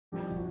Good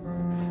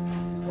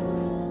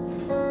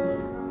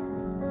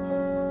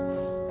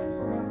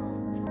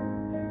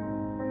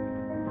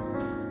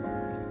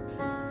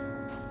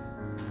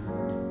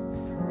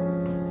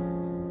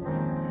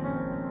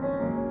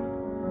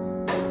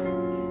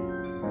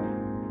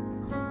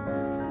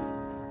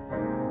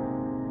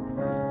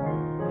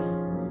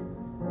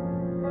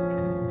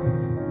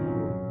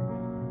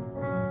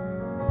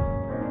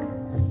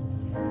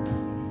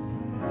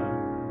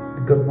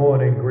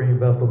morning, Green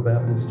Bethel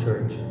Baptist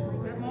Church.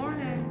 Good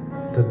morning.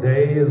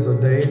 Today is a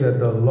day that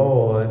the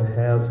Lord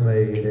has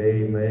made.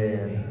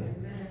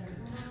 Amen.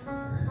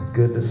 It's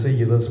good to see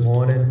you this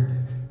morning.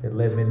 It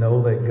let me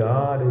know that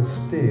God is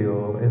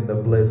still in the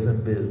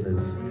blessing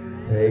business.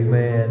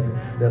 Amen.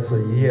 That's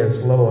a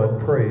yes,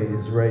 Lord,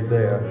 praise right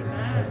there.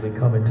 As we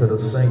come into the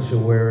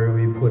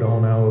sanctuary, we put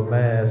on our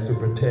masks to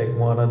protect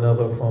one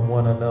another from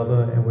one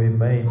another, and we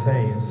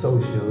maintain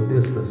social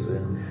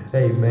distancing.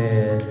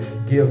 Amen.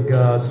 Give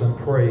God some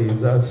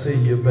praise. I see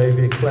you,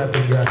 baby,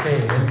 clapping your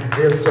hand.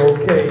 It's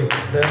okay.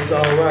 That's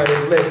all right.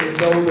 And let me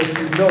know that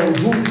you know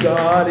who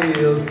God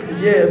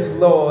is. Yes,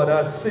 Lord.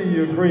 I see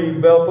you, Green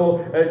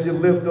Bethel, as you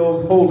lift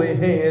those holy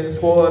hands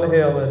toward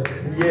heaven.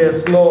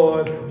 Yes,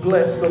 Lord.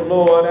 Bless the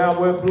Lord. I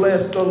will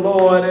bless the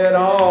Lord at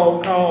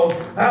all costs.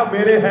 How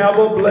many have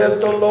a bless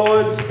the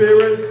Lord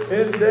spirit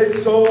in their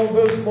soul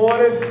this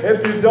morning?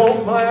 If you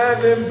don't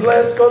mind, then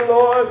bless the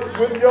Lord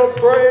with your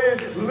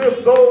praise.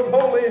 Lift those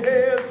holy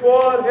hands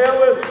toward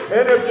heaven.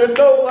 And if you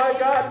know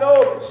like I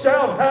know,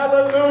 shout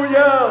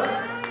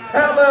hallelujah.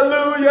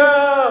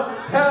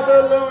 Hallelujah!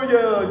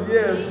 Hallelujah!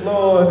 Yes,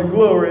 Lord,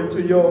 glory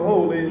to your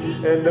holy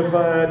and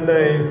divine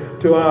name.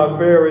 To our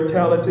very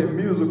talented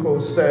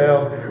musical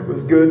staff, it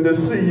was good to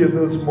see you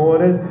this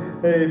morning.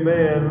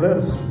 Amen.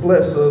 Let's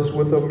bless us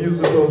with a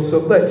musical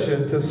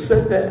selection to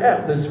set the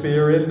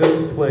atmosphere in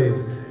this place.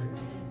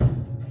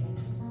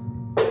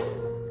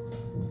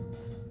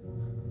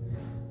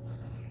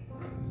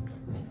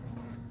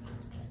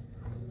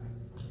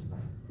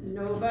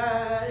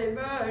 Nobody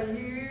but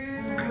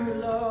you,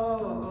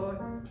 Lord.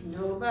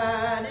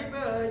 Nobody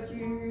but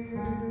you.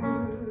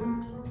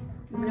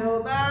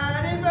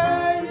 Nobody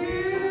but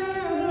you,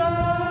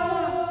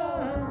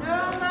 Lord.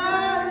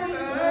 Nobody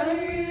but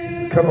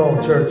you. Come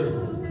on, church.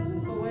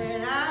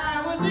 When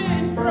I was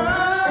in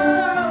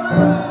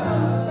trouble,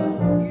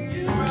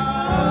 you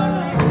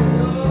brought me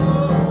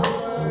over.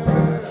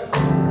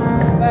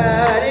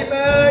 Nobody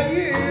but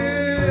you,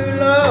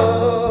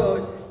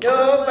 Lord.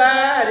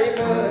 Nobody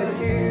but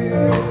you.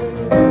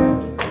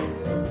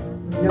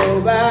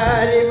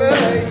 Nobody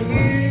but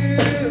you,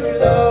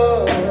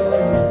 Lord.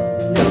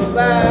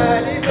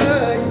 Nobody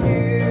but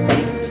you.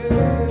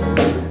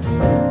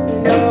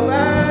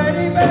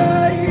 Nobody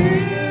but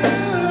you,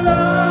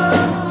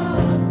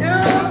 Lord.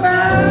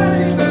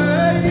 Nobody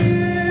but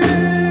you.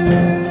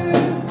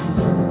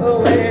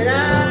 When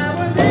I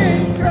was in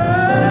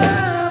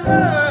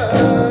trouble,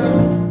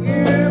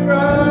 you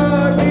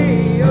brought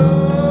me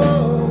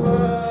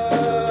over.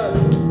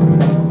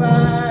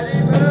 Nobody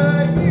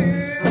but you,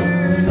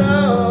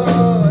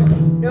 Lord.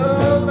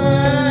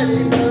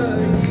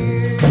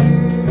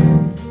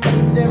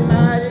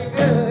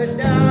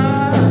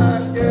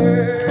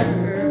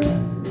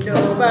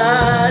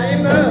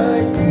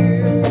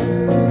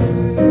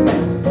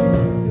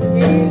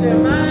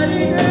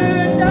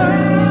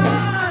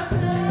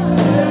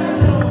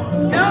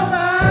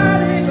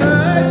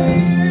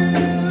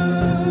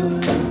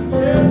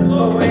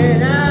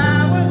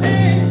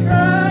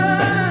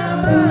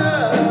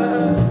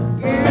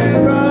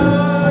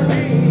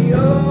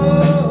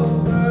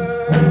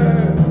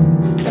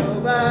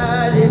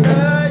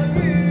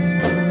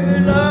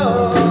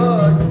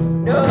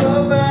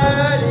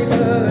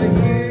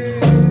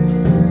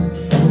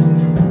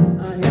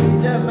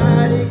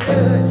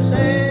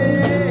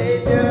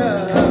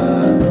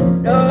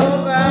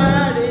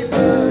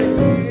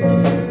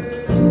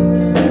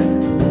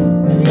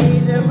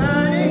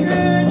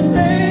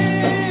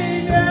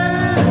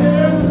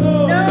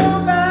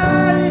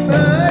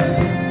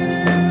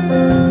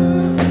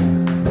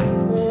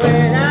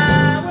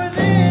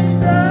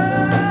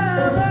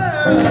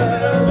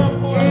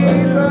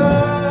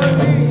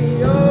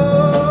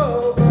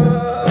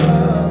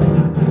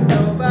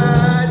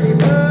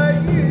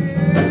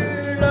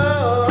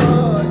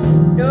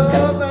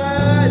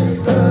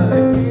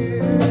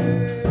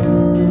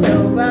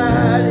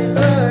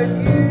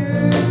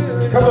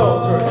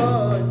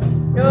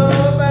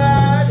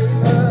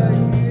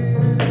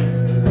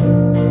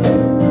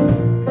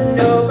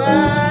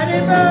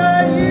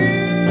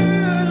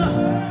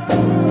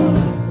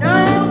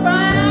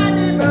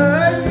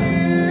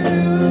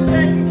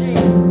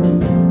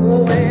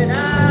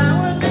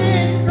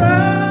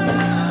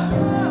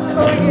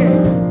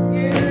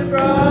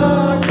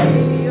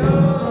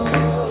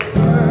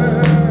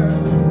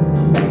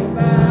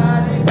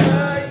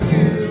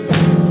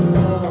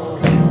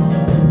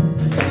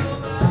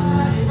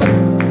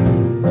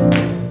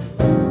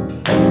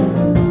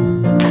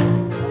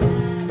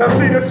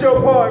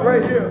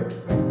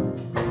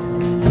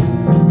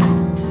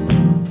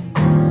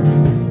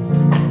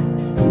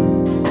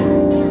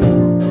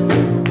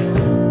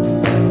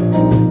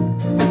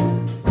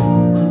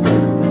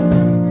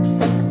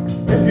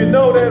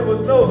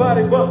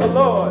 nobody but the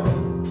Lord.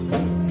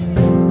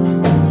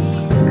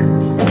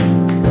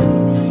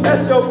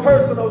 That's your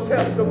personal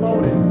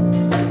testimony.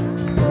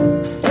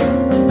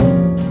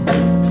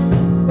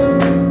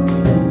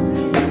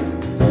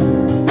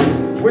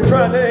 We're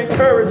trying to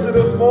encourage you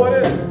this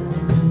morning.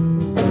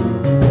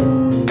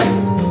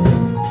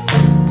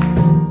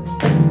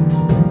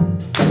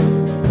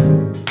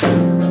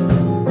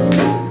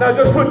 Now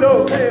just put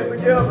those hands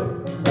together.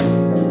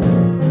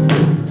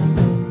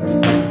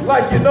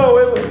 Like you know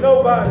it was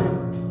nobody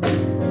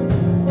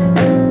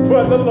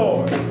but the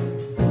Lord.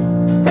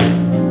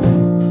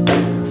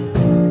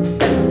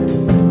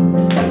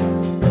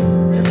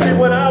 You see,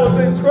 when I was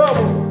in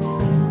trouble,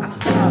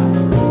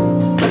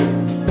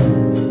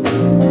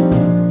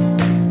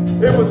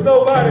 it was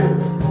nobody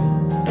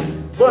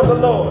but the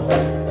Lord.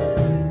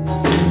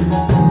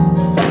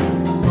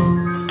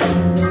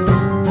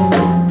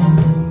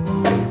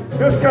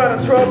 This kind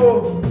of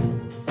trouble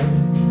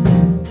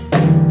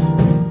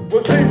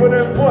was deeper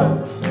than what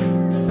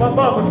my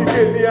mama could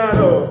get me out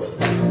of.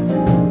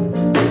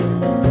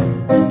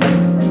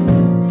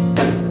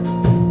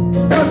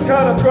 This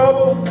kind of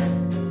trouble,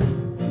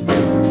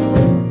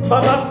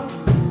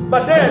 my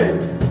daddy,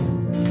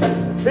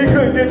 he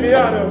couldn't get me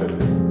out of it.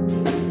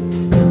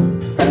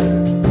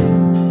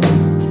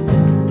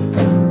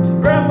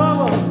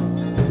 Grandmama,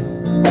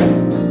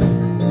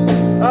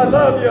 I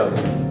love you.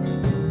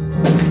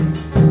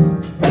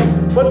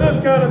 But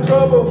this kind of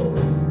trouble,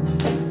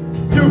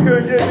 you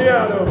couldn't get me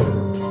out of it.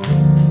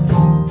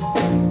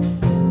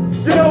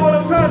 You know what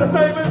I'm trying to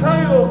say, Miss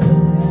Hale?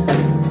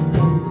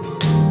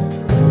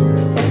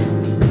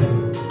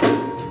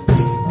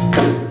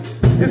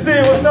 You see,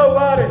 it was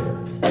nobody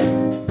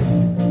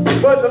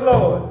but the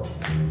Lord.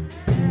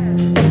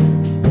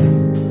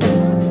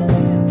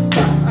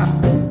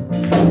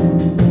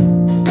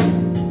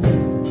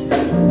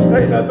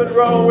 Ain't nothing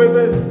wrong with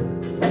it.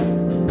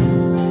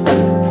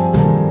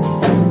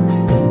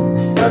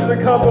 As we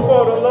come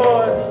before the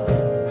Lord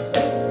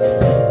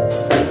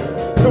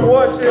to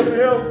worship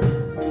Him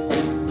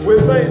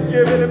with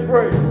thanksgiving and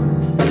praise.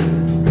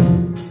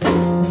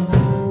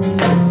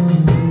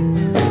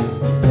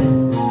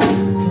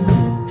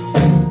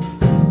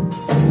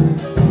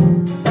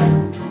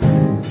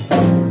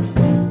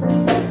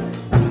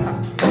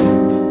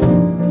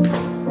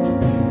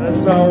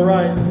 That's all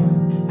right.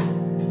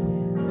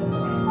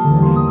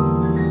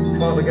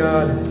 Father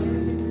God,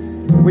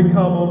 we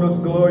come on this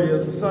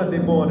glorious Sunday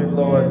morning,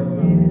 Lord.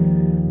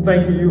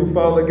 Thanking you,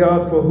 Father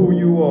God, for who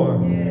you are.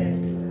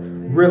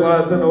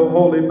 Realizing, oh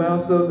Holy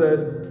Master,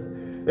 that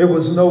it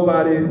was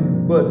nobody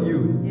but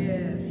you.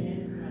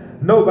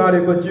 Nobody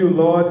but you,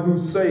 Lord, who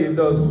saved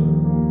us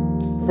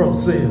from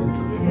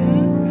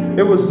sin.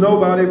 It was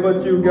nobody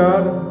but you,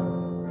 God,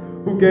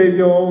 who gave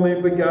your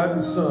only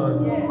begotten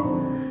Son.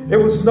 It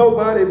was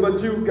nobody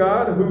but you,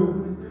 God,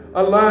 who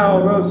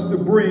allowed us to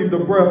breathe the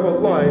breath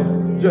of life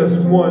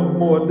just one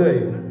more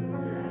day.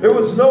 It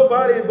was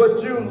nobody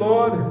but you,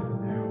 Lord,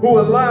 who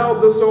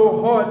allowed this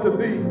old heart to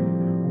beat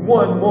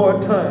one more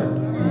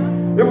time.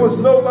 It was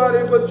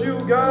nobody but you,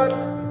 God,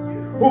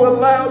 who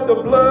allowed the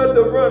blood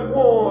to run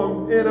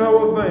warm in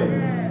our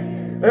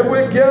veins. And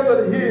we're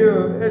gathered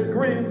here at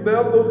Green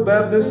Bethel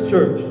Baptist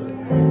Church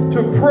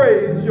to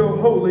praise your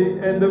holy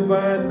and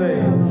divine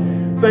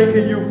name.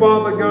 Thanking you,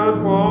 Father God,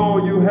 for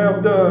all you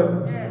have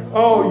done,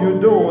 all you're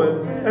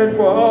doing, and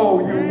for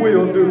all you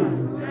will do.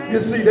 You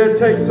see, that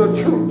takes a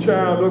true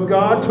child of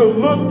God to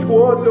look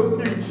toward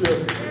the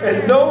future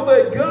and know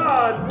that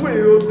God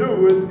will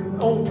do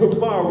it on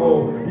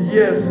tomorrow.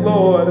 Yes,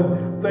 Lord.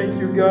 Thank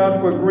you, God,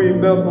 for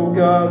Green Bethel,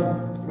 God.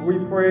 We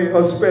pray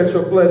a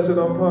special blessing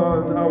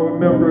upon our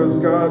members,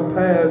 God,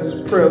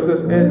 past,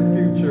 present,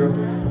 and future.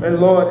 And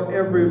Lord,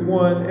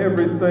 everyone,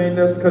 everything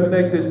that's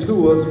connected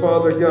to us,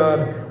 Father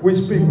God, we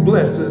speak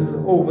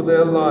blessing over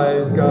their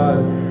lives,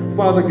 God.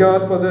 Father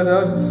God, for that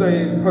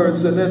unsaved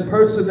person, that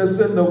person that's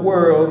in the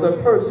world,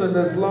 the person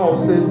that's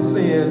lost in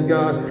sin,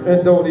 God,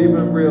 and don't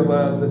even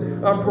realize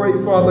it. I pray,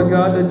 Father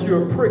God, that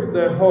you'll prick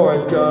their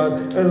heart, God,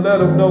 and let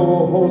them know,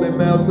 oh Holy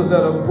Master,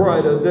 that a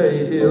brighter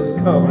day is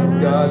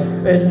coming, God,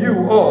 and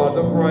you are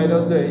the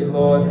brighter day,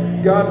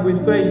 Lord. God, we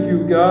thank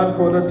you, God,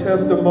 for the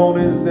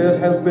testimonies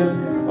that have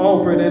been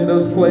offered in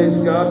this place,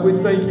 God.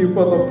 We thank you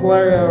for the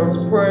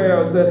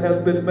prayers that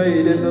has been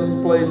made in this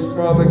place,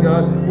 Father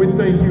God. We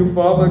thank you,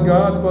 Father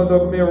God, for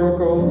the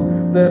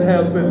miracle that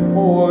has been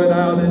poured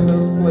out in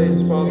this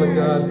place, Father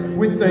God.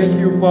 We thank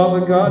you,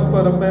 Father God,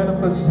 for the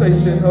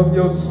manifestation of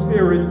your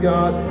Spirit,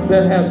 God,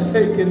 that has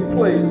taken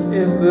place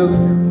in this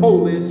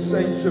holy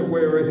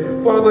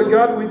sanctuary. Father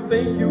God, we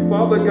thank you,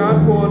 Father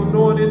God, for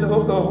anointing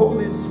of the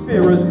Holy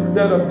Spirit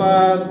that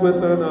abides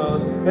within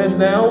us. And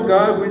now,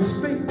 God, we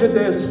speak to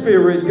that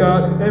Spirit,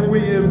 God, and we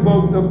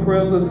invoke the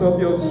presence of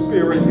your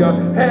Spirit,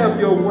 God. Have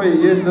your way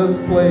in this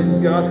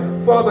place,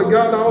 God. Father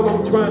God, all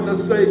I'm trying to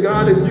say,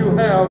 God, is you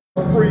have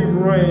free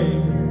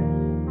reign.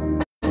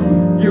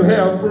 You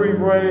have free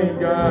reign,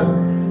 God.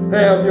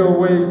 Have your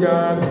way,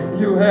 God.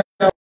 You have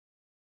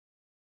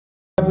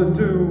to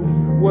do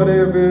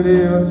whatever it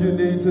is you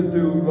need to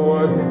do,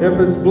 Lord. If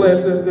it's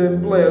blessing,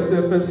 then bless.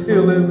 If it's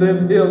healing,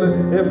 then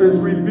healing. If it's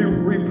rebuke,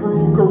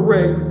 reprove,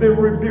 correct, then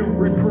rebuke,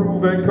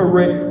 reprove, and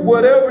correct.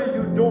 Whatever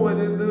you're doing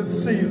in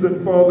this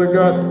season, Father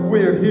God,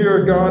 we're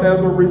here, God,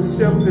 as a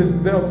receptive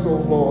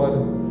vessel, Lord,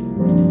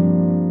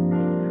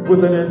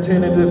 with an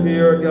attentive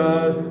ear,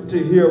 God,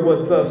 to hear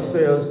what thus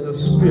says the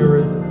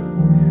Spirit,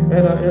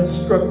 and an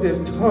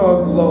instructive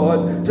tongue,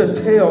 Lord, to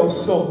tell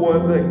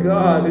someone that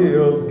God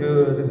is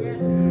good.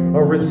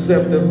 A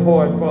receptive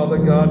heart, Father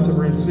God, to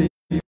receive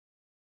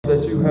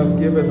that you have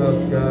given us,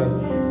 God.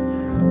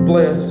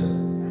 Bless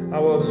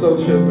our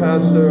associate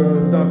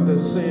pastor, Dr.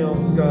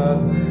 Sims,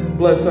 God.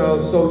 Bless our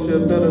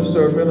associate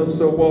minister,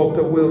 Minister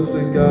Walter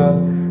Wilson,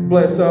 God.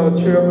 Bless our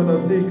chairman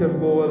of Deacon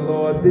Board,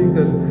 Lord,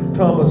 Deacon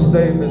Thomas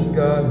Davis,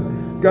 God.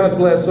 God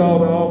bless all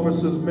the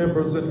officers,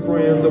 members, and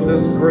friends of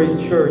this great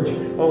church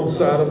on the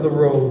side of the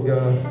road,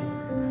 God.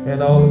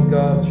 And all of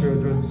God's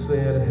children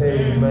said,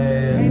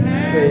 amen,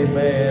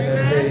 amen,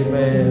 and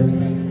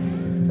amen.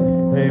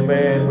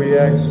 Amen. We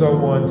ask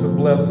someone to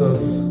bless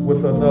us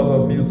with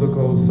another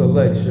musical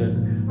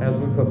selection as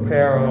we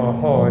prepare our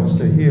hearts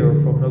to hear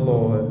from the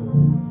Lord.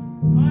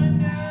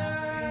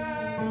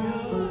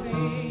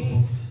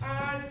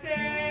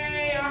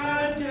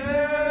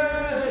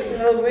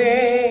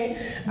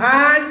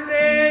 I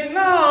say,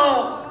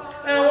 Lord,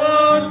 I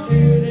want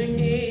you to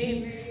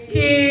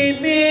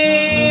keep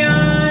me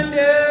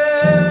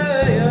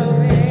under your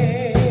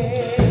wing.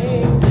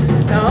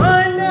 Now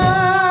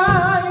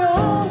under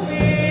your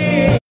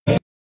wing,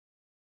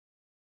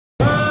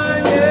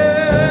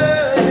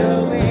 under your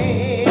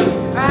wing.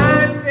 I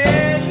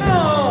say,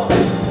 Lord,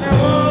 I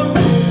want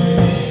you to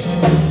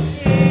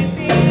keep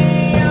me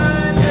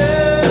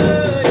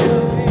under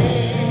your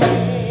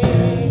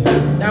wing.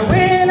 Now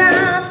when I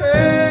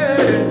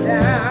burn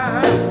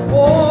down,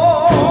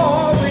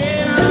 oh,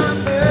 when I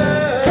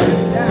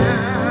burn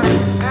down,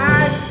 I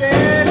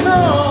said,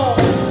 Lord,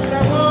 I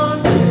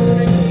want you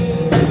to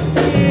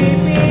keep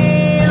me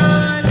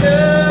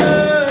under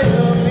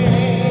your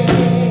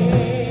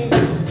wing.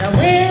 Now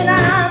when I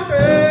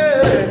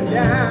burn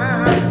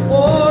down,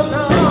 oh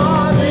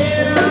Lord,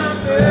 when I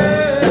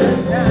burn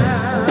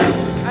down,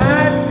 I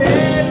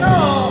said,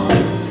 Lord,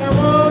 I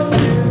want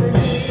you to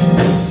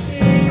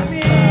keep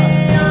me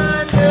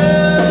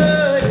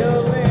under your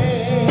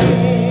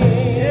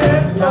wing.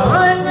 Yes, Lord.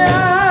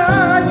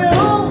 Under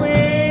your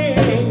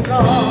wing,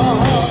 Lord.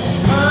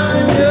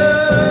 Under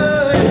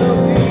your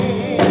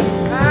wing.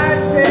 I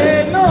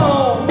said,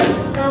 Lord,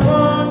 I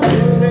want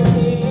you to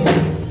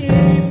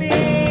keep me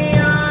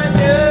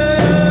under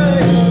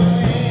your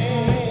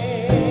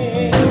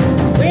wing.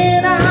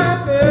 When I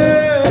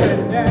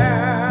burn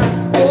down,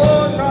 oh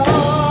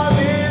Lord,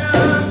 when I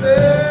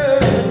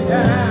burn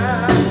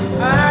down,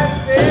 I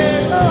said,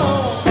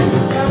 Lord,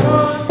 I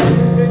want you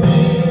to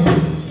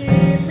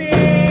keep me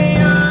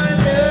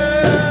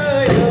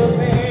under your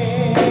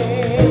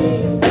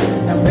wing.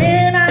 And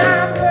when I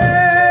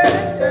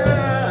burn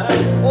down,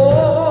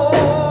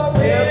 oh,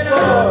 when I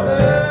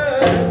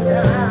burn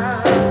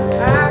down,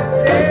 I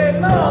said,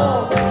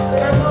 Lord, I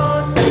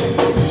want you to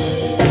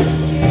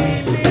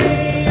keep me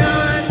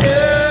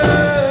under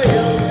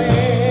your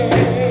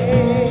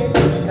wing.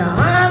 Now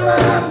I'm a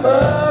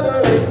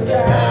motherless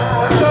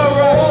child.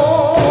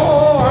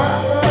 Oh,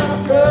 I'm a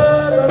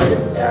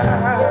motherless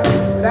child.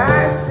 And I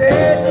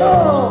said,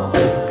 Lord,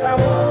 I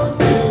want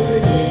you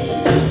to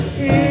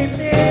keep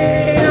me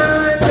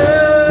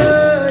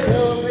under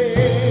your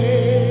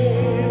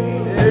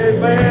wing.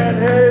 Amen,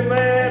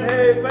 amen,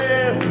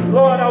 amen.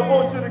 Lord, I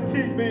want you to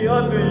keep me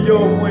under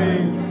your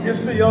wing. You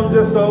see, I'm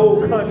just an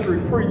old country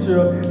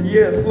preacher.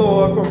 Yes,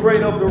 Lord, from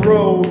right up the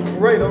road,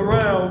 right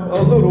around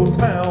a little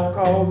town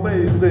called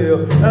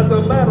Mayville. As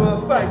a matter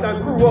of fact, I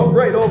grew up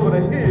right over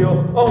the hill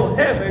on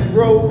Hamrick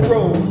Road.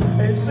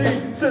 And see,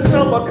 since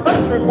I'm a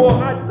country boy,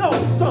 I know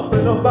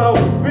something about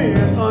being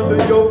under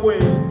your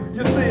wing.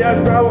 You see,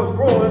 after I was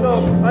growing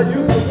up, I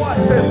used to watch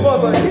that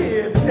mother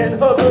hen and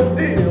her little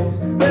deals.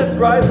 That's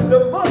right,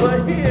 the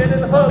mother hen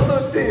and her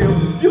little deals.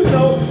 You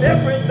know,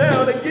 every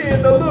now and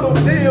again, the little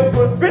deal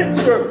would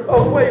venture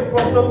away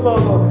from the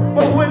mother.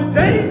 But when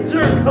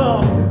danger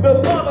comes,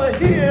 the mother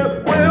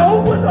hen will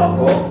open up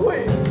her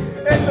wings,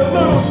 and the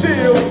little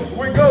deal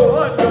will go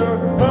under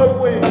her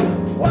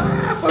wings.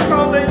 Why?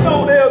 Because they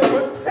know there's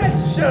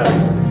protection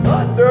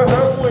under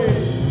her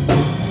wings.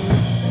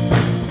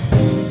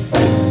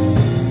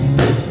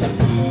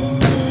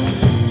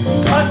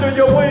 Under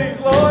your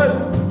wings, Lord.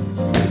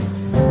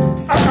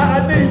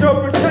 I need your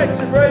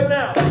protection right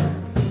now.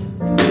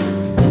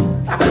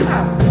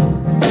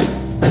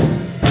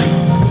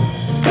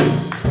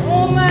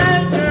 On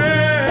my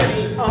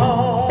journey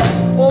home,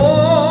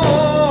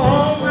 oh,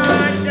 on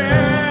my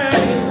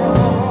journey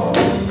home,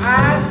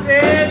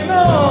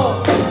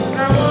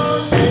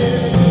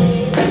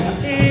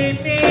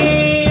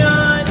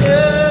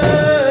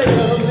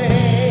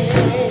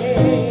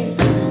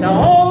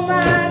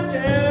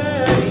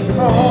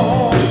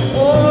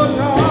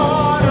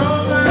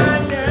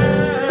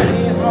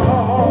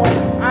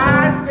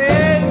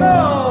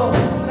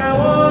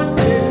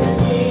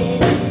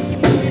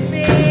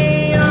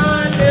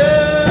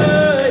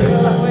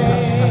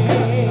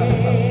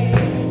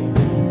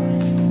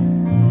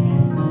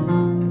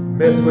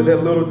 Mess with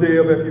that little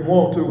Deb if you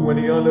want to when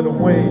he under the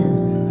wings,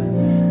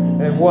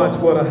 and watch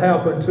what'll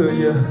happen to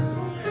you.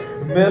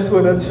 Mess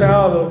with a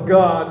child of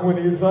God when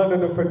he's under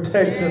the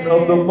protection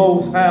of the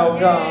Most High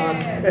God,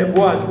 and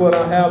watch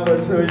what'll happen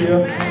to you.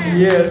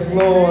 Yes,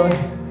 Lord.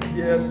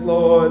 Yes,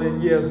 Lord.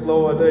 And yes,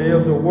 Lord. There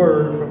is a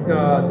word from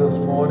God this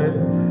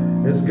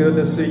morning. It's good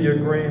to see you,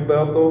 Green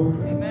Bethel.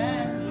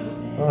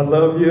 Amen. I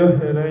love you,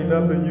 and ain't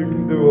nothing you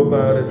can do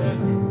about it.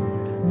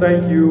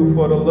 Thank you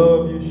for the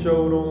love you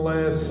showed on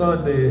last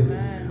Sunday.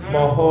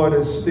 My heart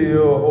is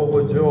still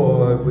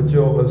overjoyed with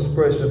your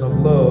expression of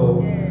love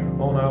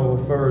on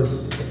our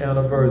first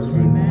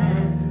anniversary.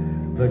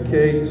 The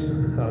cakes,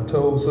 I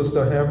told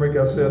Sister Hamrick,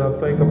 I said, I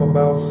think I'm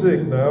about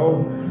sick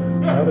now.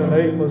 I done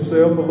ate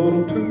myself a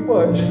little too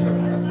much.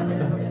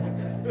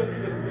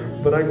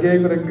 But I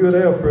gave it a good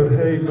effort.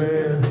 Hey,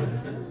 man,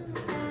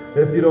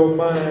 if you don't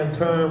mind,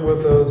 turn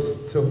with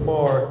us to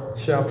Mark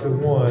chapter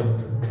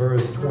 1,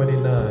 verse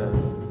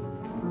 29.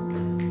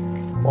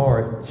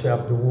 Mark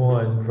chapter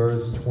 1,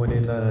 verse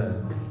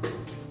 29.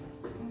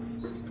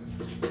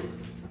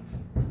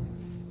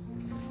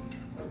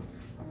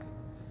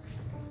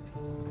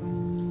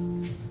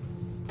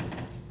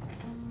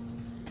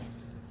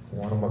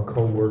 One of my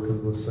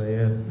co-workers was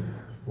saying,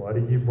 why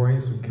did you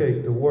bring some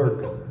cake to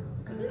work?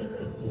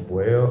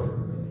 Well,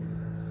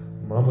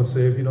 Mama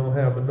said if you don't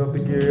have enough to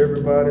give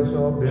everybody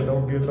some, then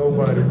don't give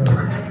nobody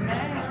none.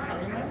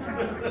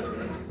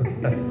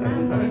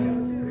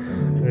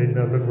 Ain't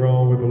nothing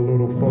wrong with a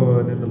little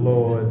fun in the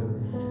Lord.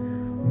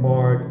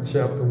 Mark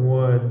chapter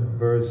 1,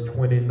 verse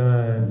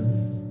 29.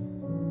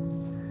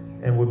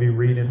 And we'll be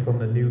reading from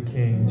the New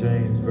King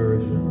James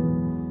Version.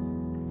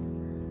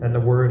 And the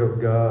word of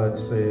God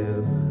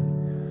says,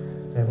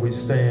 and we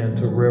stand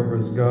to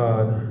reverence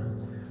God.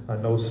 I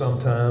know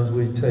sometimes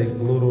we take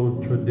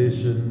little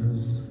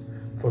traditions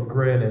for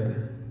granted,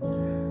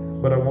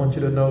 but I want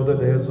you to know that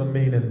there's a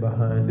meaning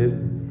behind it.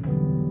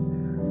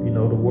 You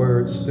know, the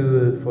word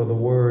stood for the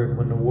word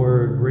when the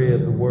word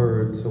read the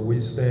word, so we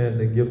stand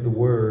to give the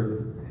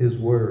word his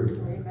word.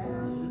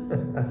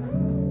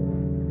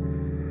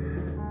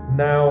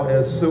 Now,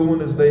 as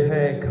soon as they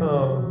had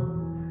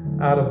come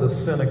out of the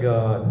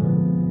synagogue,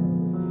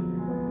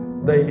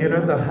 they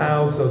entered the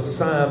house of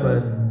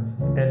Simon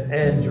and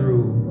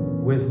Andrew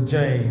with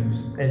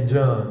James and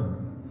John.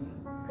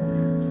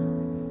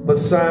 But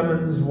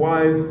Simon's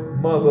wife,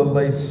 mother,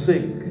 lay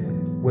sick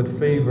with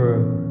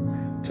fever.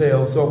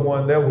 Tell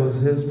someone that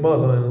was his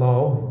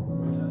mother-in-law.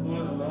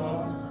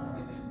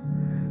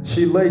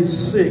 She lay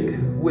sick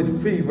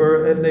with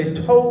fever, and they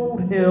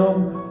told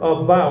him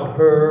about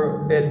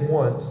her at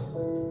once.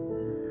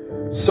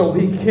 So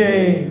he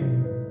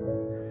came,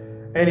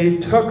 and he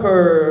took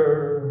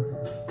her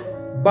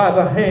by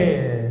the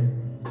hand,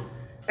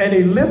 and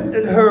he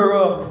lifted her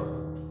up,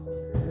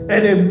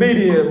 and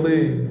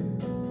immediately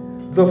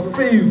the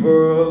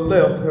fever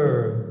left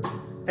her,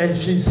 and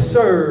she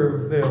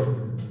served them.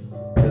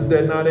 Is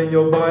that not in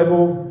your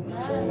Bible?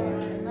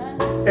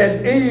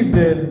 At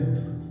evening,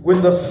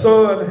 when the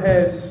sun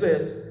had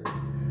set,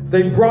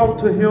 they brought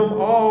to him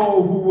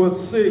all who were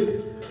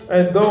sick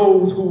and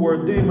those who were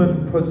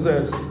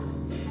demon-possessed.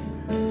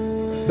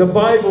 The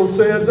Bible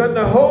says, and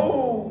the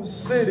whole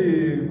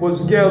city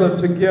was gathered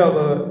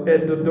together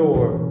at the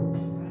door.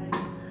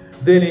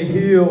 Then he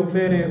healed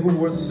many who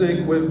were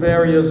sick with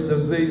various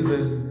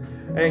diseases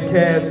and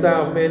cast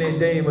out many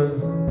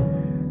demons.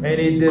 And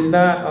he did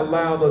not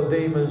allow the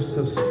demons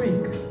to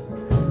speak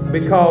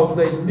because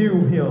they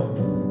knew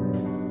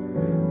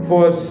him.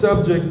 For a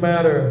subject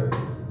matter,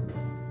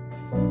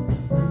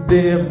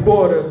 the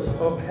importance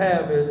of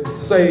having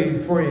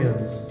saved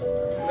friends.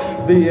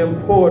 The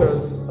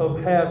importance of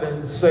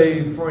having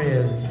saved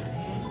friends.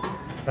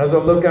 As I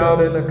look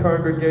out in the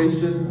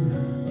congregation,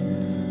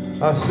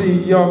 I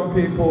see young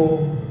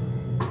people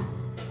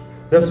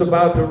that's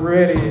about to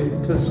ready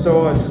to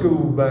start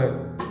school back.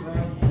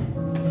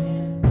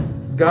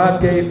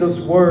 God gave this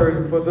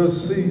word for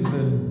this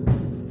season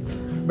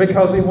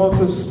because he wants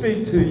to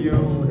speak to you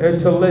and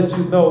to let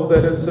you know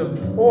that it's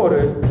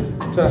important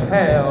to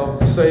have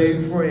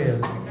saved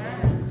friends.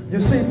 You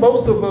see,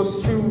 most of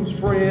us choose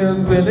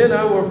friends, and in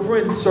our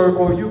friend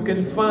circle, you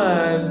can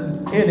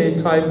find any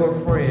type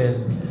of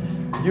friend.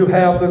 You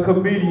have the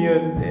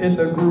comedian in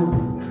the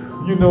group.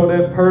 You know,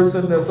 that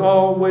person that's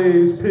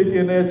always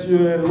picking at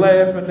you and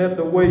laughing at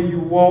the way you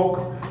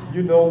walk.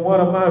 You know, one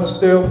of my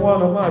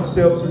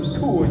steps is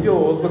two of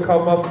yours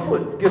because my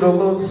foot get a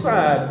little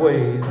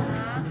sideways.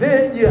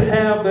 Then you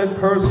have that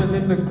person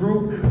in the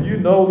group, you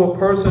know, the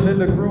person in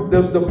the group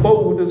that's the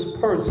boldest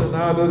person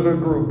out of the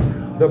group.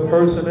 The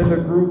person in the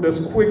group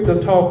that's quick to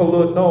talk a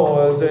little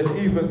noise and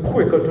even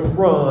quicker to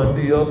run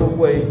the other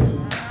way.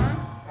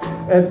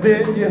 And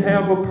then you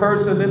have a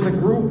person in the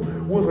group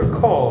with a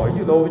car.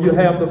 You know, you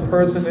have the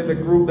person in the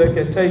group that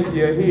can take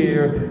you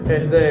here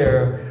and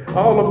there.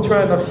 All I'm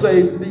trying to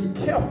say, be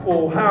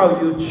careful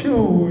how you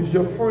choose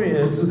your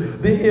friends.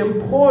 The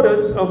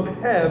importance of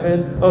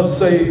having a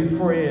saved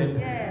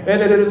friend.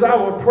 And it is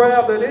our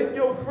prayer that in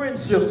your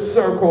friendship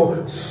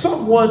circle,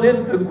 someone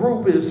in the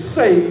group is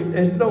saved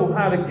and know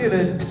how to get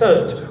in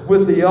touch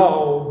with the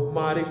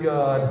Almighty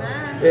God.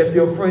 If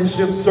your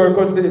friendship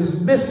circle is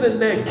missing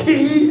that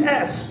key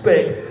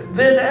aspect,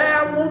 then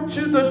I want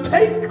you to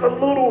take a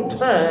little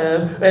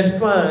time and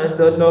find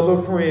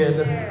another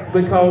friend.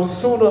 Because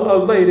sooner or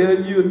later,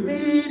 you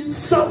need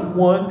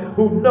someone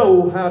who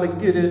knows how to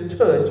get in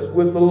touch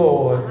with the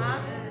Lord.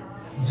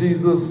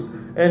 Jesus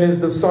and his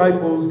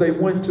disciples, they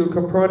went to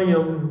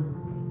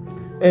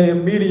Capernaum, and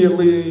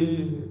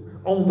immediately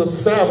on the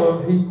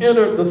Sabbath, he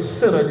entered the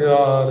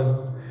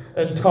synagogue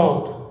and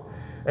taught.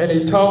 And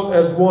he taught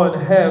as one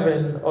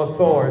having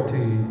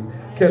authority.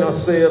 Can I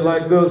say it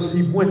like this?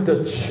 He went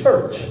to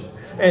church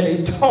and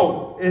he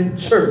taught in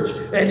church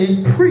and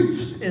he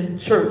preached in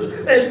church,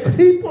 and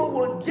people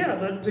were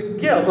gathered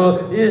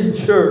together in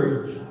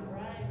church.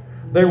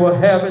 They were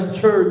having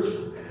church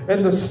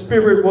and the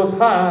Spirit was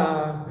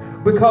high,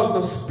 because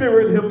the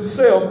Spirit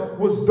himself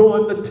was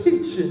doing the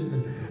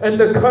teaching, and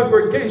the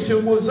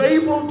congregation was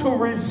able to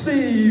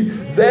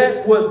receive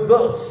that what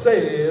thus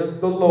says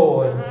the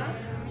Lord.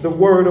 The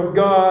word of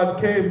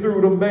God came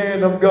through the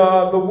man of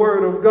God. The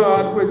word of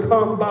God would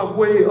come by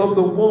way of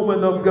the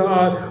woman of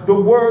God. The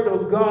word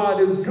of God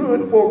is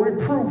good for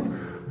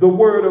reproof. The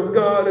word of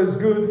God is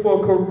good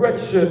for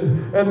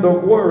correction, and the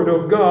word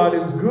of God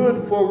is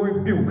good for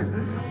rebuke.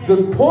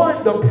 The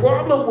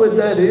problem with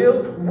that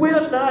is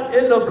we're not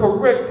in the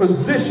correct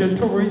position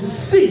to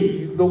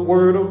receive the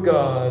word of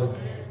God.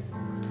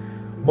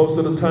 Most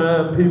of the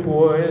time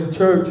people are in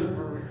church,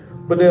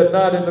 but they're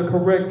not in the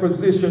correct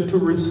position to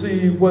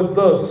receive what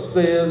thus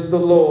says the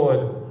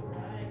Lord.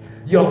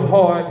 Your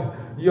heart,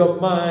 your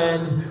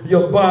mind,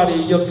 your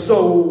body, your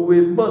soul,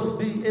 it must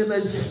be in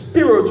a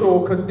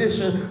spiritual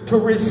condition to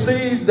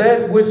receive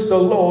that which the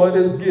Lord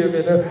is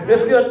giving.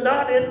 If you're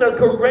not in the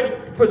correct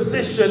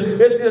position,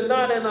 if you're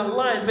not in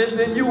alignment,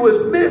 then you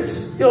would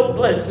miss your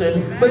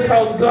blessing,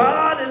 because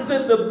God is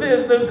in the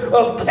business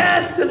of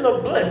casting the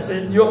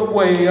blessing your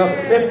way.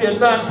 If you're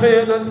not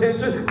paying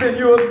attention, then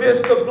you will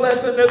miss the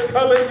blessing that's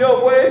coming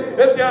your way.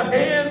 If your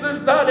hands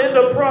is not in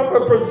the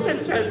proper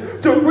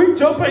position to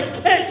reach up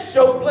and catch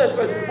your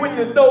blessing when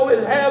you know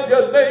it have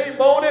your name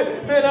on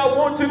it, then I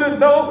want you to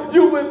know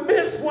you will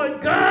miss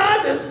what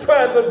God is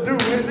trying to do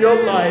in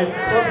your life.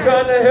 I'm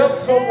trying to help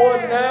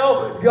someone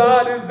now.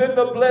 God is in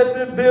the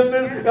blessing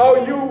business.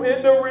 Are you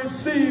in the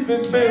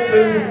receiving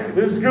business?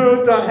 It's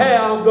good to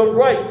have the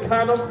right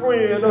kind of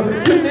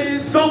friend. You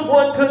need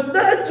someone to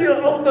nudge you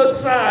on the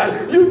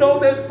side. You know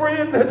that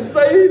friend that's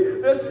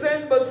saved, that's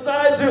sitting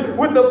beside you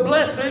when the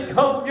blessing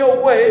come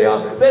your way.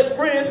 That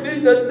friend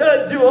needs to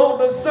nudge you on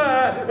the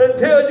side and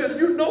tell you,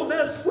 you know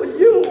that's for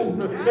you.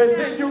 And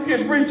then you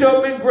can reach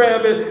up and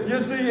grab it. You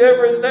see,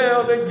 every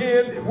now and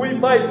again we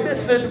might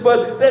miss it,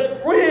 but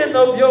that friend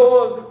of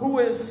yours who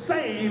is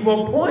saved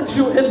will point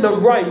you in the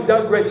right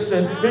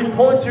direction. He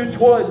points you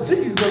toward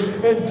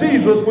Jesus, and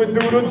Jesus will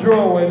do the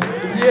drawing.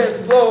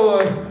 Yes,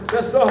 Lord.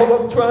 That's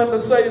all I'm trying to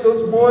say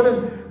this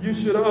morning. You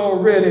should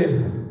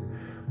already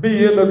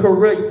be in the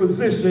correct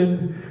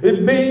position.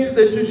 It means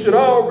that you should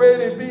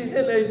already be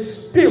in a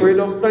spirit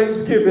of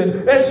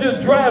thanksgiving. As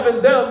you're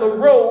driving down the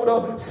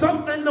road,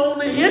 something on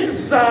the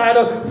inside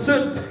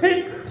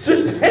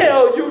should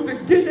tell you to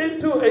get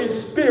into a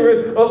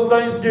spirit of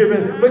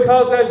thanksgiving.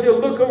 Because as you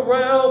look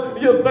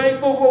around, you're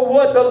thankful for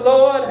what the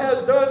Lord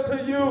has done to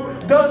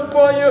you, done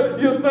for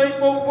you. You're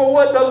thankful for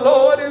what the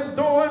Lord is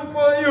doing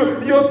for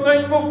you. You're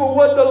thankful for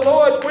what the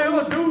Lord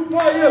will do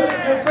for you.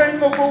 You're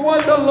thankful for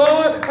what the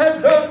Lord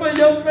has done for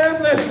your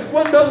family,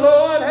 what the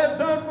Lord has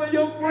done for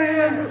your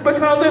friends.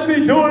 Because if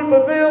He do it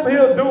for them,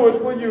 He'll do it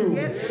for you.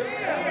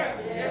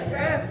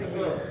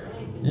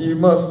 You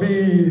must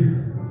be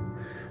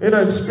in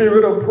a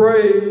spirit of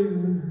praise,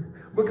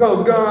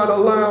 because God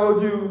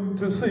allowed you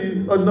to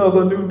see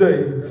another new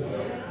day.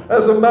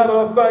 As a matter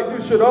of fact,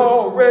 you should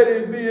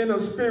already be in a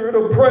spirit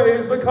of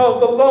praise, because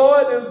the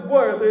Lord is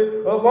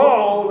worthy of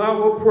all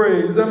our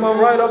praise. Am I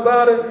right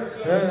about it?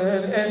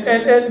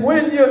 And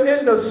when you're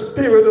in the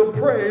spirit of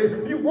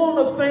praise, you want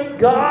to thank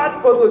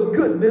God for the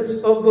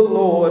goodness of the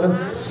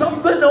Lord.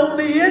 Something on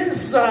the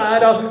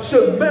inside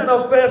should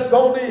manifest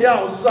on the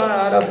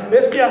outside.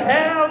 If you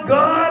have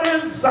God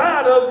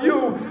inside of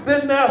you,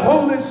 then that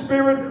Holy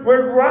Spirit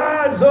will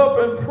rise up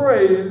and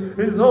praise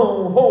His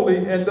own holy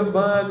and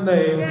divine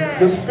name.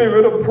 The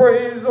spirit of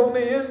praise on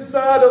the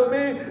inside of me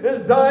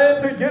is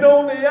dying to get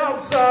on the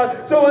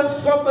outside. So it's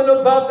something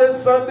about that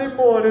Sunday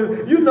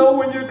morning. You know,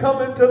 when you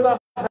come into the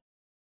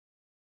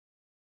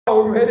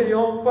already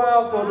on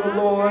fire for the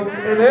Lord,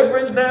 and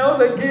every now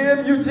and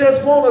again you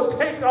just want to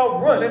take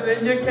off running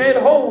and you can't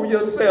hold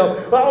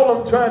yourself. All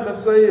I'm trying to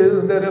say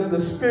is that if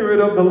the Spirit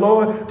of the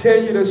Lord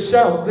tell you to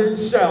shout, then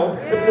shout.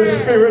 If the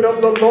Spirit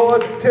of the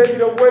Lord tell you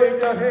to wave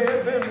your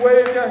hand, then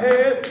wave your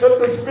hand. If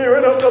the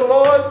Spirit of the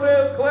Lord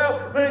says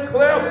clap, then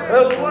clap.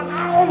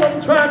 All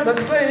I'm trying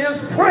to say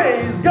is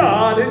praise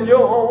God in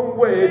your own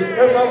way.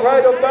 Am I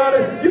right about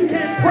it? You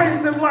can't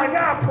praise Him like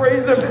I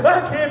praise Him.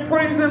 I can't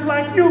praise Him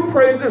like you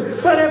praise Him.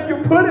 But if you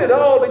put it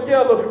all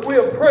together,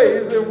 we'll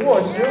praise and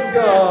worship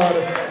God.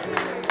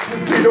 You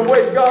see, the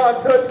way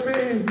God touched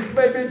me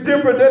may be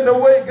different than the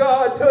way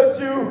God touched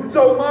you.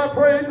 So my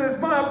praise is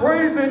my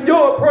praise and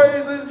your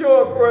praise is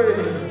your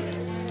praise.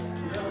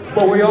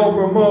 But we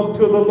offer them up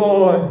to the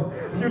Lord.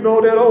 You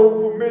know that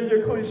old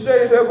familiar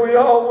cliche that we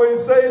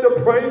always say, the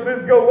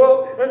praises go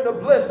up and the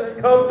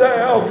blessing come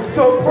down.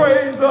 So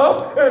praise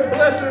up and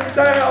blessing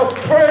down.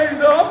 Praise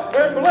up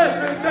and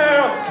blessing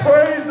down.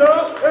 Praise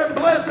up and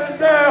blessing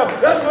down.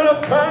 That's what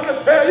I'm trying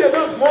to tell you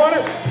this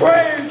morning.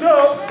 Praise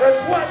up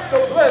and watch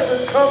the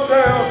blessing come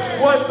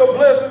down. Watch the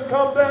blessing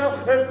come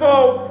down and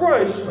fall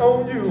fresh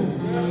on you.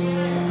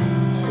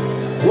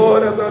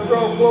 Lord, as I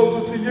draw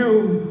closer to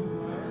you,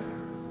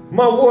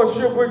 my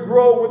worship will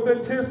grow with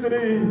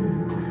intensity.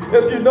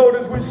 If you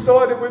notice, we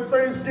started with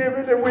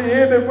thanksgiving and we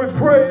ended with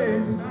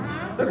praise.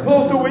 The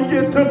closer we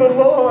get to the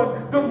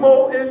Lord, the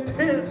more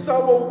intense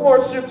our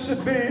worship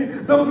should be.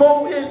 The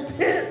more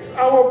intense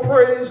our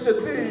praise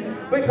should be.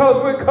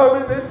 Because we're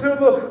coming into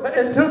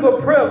the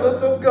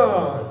presence of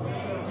God.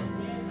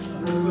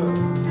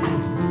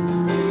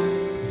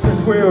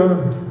 Since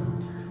we're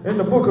in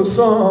the book of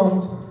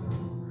Psalms,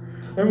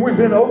 and we've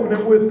been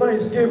opening with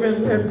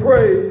thanksgiving and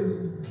praise,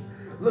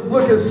 let's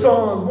look at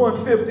Psalms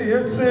 150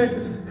 and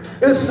 6.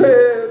 It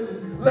says,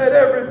 let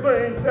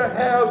everything that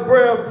has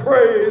breath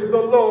praise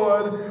the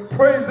Lord.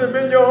 Praise Him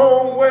in your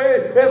own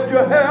way. If you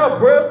have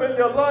breath in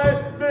your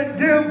life, then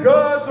give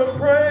God some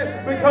praise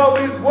because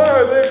He's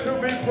worthy to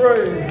be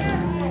praised.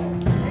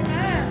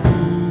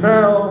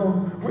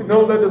 Now, we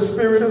know that the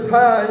Spirit is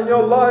high in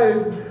your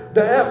life.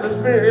 The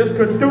atmosphere is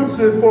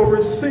conducive for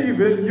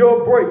receiving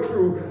your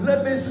breakthrough.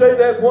 Let me say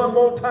that one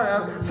more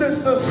time.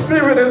 Since the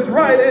Spirit is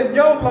right in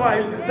your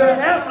life, the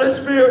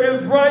atmosphere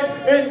is right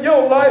in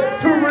your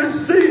life to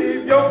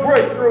receive your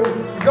breakthrough.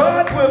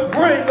 God will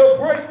bring a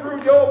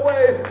breakthrough your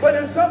way, but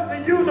it's up to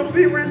you to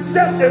be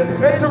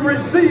receptive and to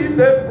receive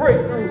that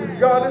breakthrough.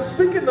 God is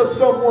speaking to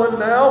someone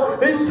now.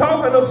 He's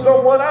talking to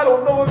someone. I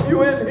don't know if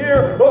you're in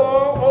here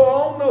or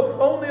on the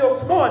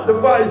smart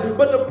device,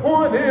 but the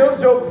point is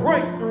your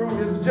breakthrough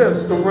is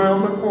just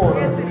around the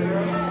corner.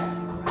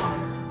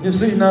 You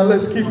see, now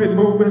let's keep it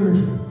moving.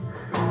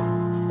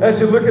 As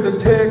you look at the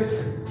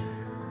text,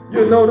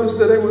 you'll notice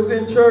that it was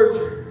in church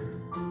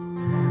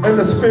and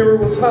the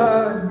Spirit was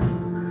high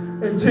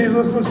and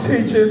Jesus was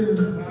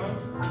teaching.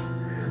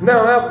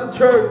 Now after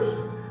church,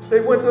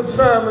 they went to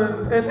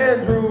Simon and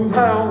Andrew's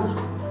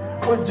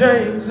house with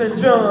James and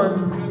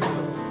John.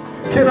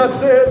 Can I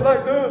say it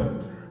like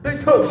this? They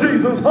took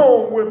Jesus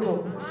home with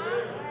them.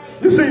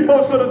 You see,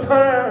 most of the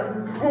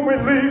time when we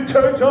leave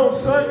church on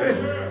Sunday,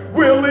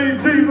 we'll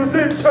leave Jesus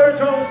in church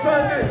on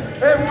Sunday,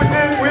 and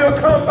then we'll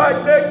come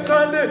back next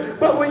Sunday,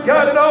 but we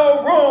got it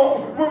all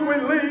wrong when we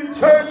leave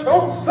church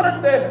on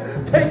Sunday.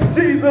 Take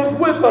Jesus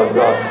with us,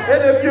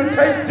 and if you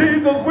take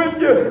Jesus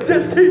with you,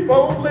 just keep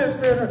on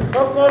listening.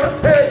 I'm going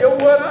to tell you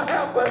what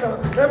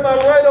happened. Am I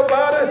right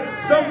about it?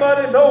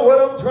 Somebody know what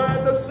I'm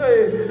trying to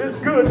say. It's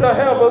good to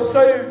have a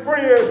saved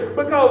friend,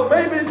 because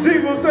maybe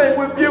Jesus ain't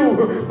with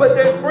you, but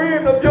that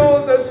friend of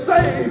yours that's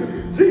saved,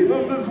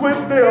 Jesus is with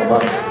them.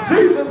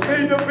 Jesus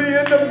needs to be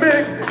in the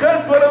mix.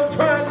 That's what I'm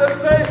trying to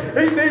say.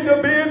 He needs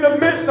to be in the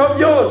midst of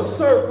your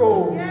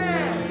circle.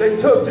 They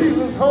took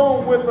Jesus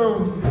home with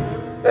them.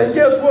 And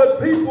guess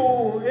what?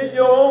 People in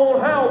your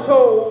own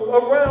household,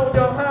 around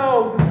your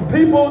house,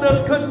 people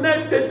that's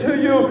connected to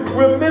you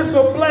will miss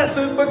a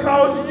blessing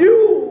because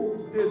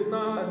you did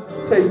not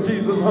take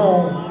Jesus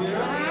home.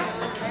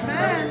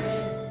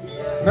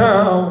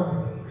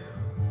 Now,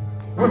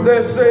 with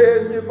that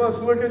said, you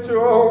must look at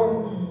your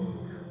own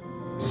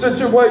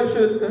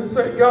situation and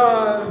say,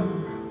 God,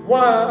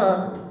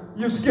 why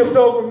you skipped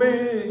over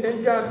me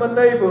and got my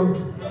neighbor?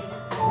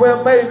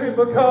 Well, maybe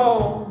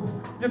because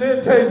you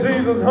didn't take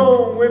Jesus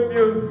home with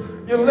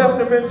you. You left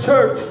him in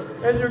church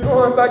and you're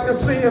going back to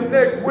see him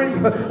next week.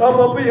 I'm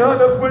going to be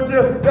honest with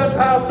you. That's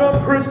how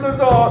some Christians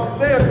are.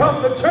 They'll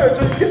come to church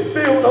and get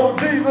filled on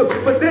Jesus,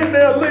 but then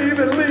they'll leave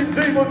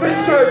Jesus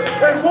in church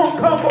and won't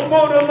come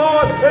before the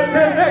Lord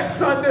until next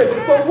Sunday.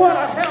 But what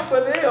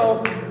happened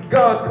if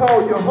God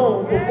called you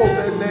home before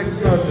that next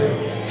Sunday?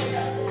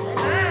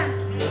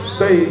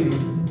 Stay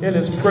in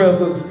His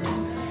presence.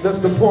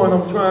 That's the point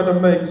I'm trying to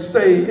make.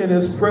 Stay in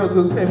His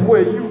presence, and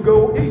where you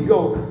go, He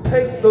go.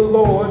 Take the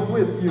Lord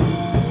with you.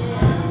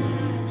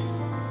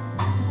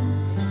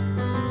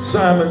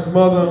 Simon's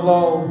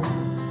mother-in-law,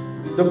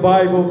 the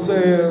Bible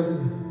says,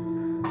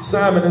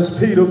 Simon is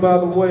Peter, by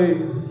the way.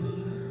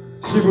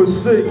 She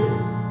was sick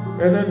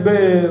and in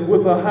bed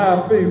with a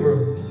high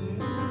fever.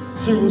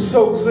 She was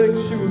so sick,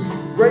 she was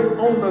right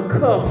on the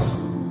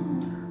cusp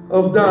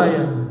of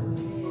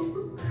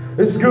dying.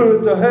 It's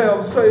good to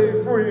have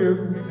saved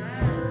friends.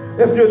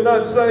 If you're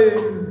not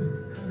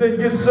saved, then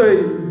get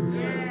saved.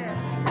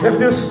 If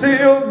you're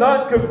still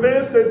not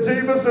convinced that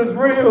Jesus is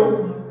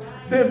real,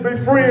 then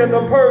befriend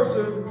a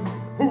person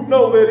who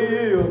knows that he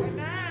is.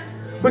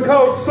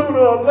 Because sooner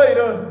or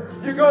later,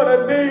 you're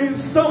going to need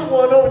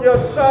someone on your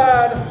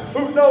side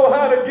who know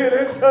how to get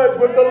in touch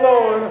with the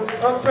Lord.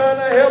 I'm trying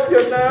to help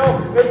you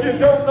now. If you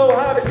don't know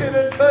how to get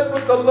in touch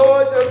with the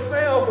Lord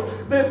yourself,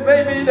 then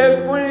maybe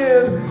that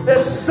friend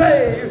that's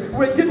saved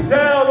will get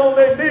down on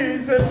their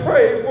knees and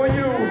pray for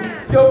you.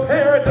 Your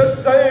parent that's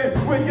saved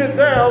will get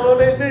down on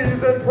their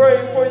knees and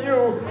pray for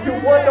you. You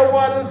wonder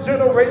why this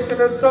generation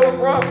is so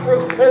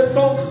prosperous and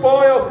so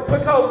spoiled,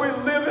 because we're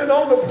living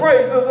on the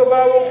praises of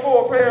our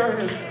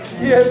foreparents.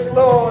 Yes,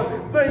 Lord.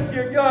 Thank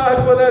you,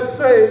 God, for that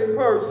saved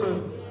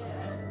person.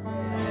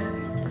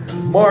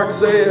 Mark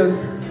says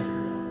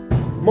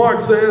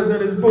in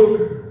his book,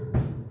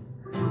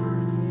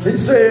 he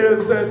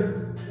says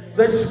that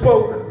they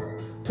spoke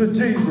to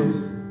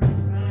Jesus.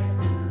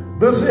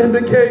 This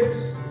indicates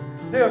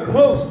their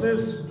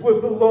closeness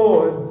with the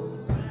Lord.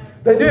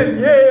 They didn't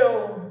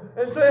yell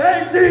and say,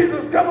 "Hey,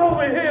 Jesus, come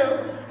over here."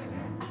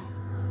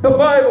 The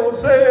Bible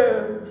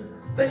said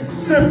they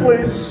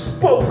simply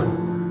spoke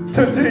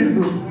to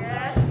Jesus.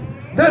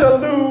 That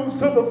alludes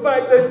to the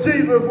fact that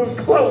Jesus was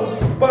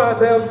close by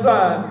their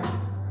side.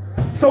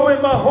 So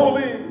in my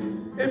holy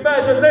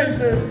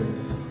imagination,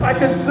 I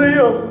can see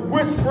him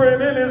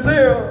whispering in his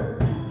ear,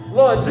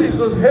 "Lord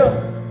Jesus, help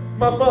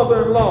my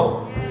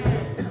mother-in-law."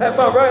 Am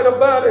I right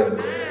about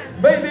it?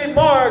 Maybe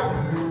Mark,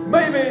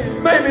 maybe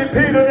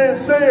Peter didn't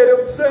say it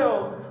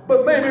himself,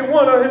 but maybe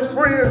one of his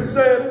friends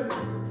said it.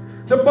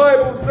 The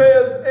Bible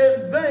says,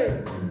 "and they,"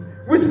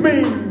 which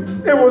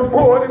means it was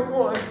more than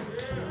one.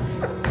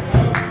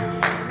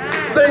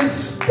 They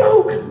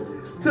spoke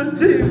to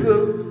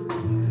Jesus.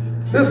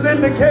 This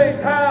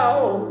indicates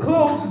how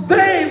close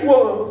they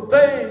were.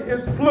 They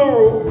is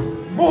plural,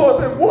 more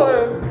than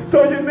one.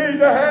 So you need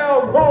to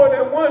have more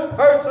than one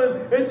person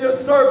in your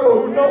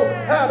circle who know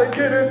how to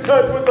get in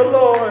touch with the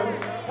Lord.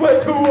 Where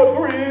 2 or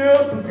 3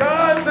 is,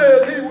 God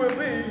says he will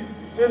be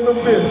in the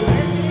midst.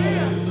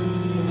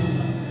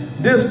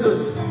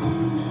 Distance,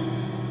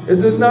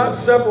 it did not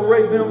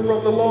separate them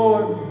from the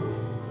Lord.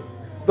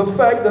 The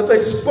fact that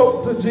they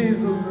spoke to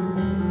Jesus,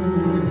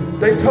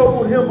 they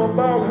told him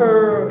about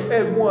her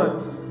at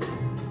once.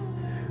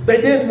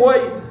 They didn't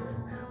wait,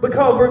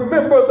 because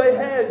remember, they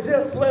had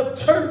just left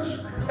church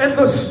and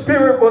the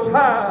spirit was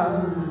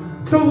high.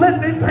 So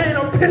let me paint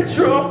a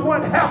picture of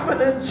what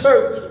happened in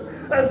church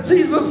as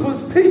Jesus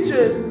was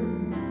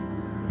teaching.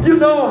 You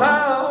know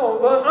how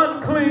the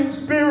unclean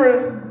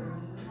spirit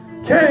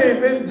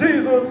came and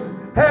Jesus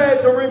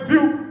had to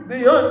rebuke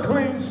the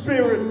unclean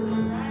spirit.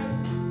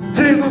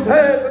 Jesus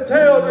had to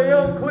tell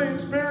the unclean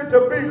spirit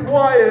to be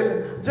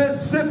quiet,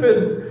 just sip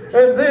it.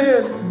 And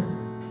then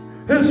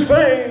his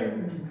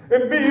fame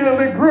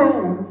immediately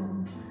grew,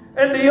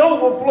 and the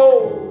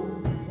overflow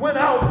went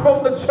out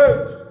from the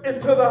church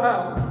into the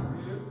house.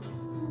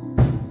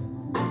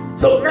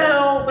 So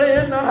now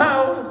they're in the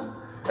house,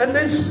 and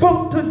they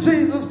spoke to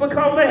Jesus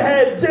because they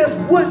had just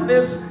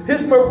witnessed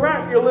his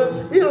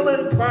miraculous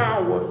healing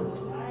power.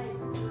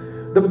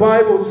 The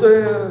Bible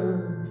says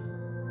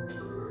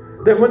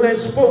that when they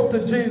spoke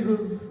to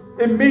Jesus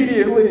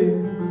immediately,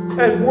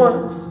 at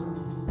once,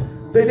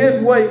 they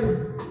didn't wait.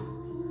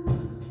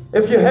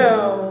 If you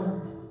have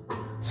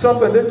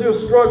something that you're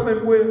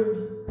struggling with,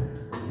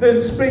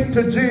 then speak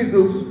to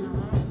Jesus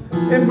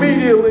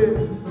immediately,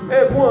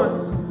 at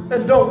once,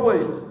 and don't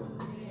wait.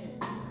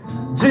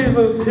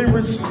 Jesus, he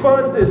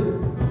responded.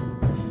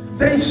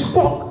 They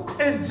spoke,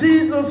 and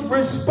Jesus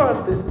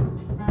responded.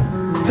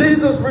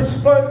 Jesus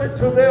responded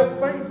to their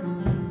faith.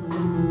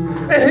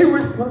 And he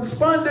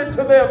responded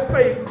to their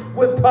faith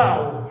with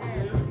power.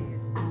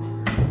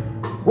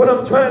 What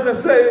I'm trying to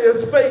say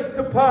is faith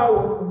to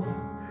power.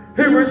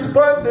 He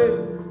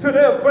responded to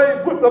their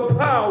faith with the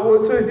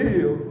power to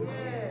heal.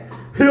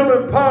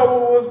 Healing power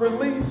was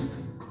released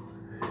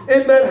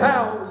in that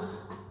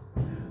house.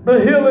 The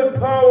healing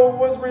power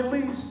was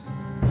released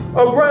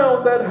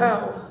around that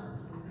house.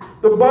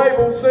 The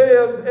Bible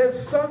says at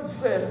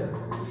sunset,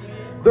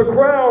 the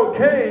crowd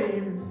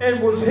came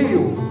and was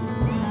healed.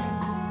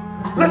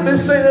 Let me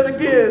say that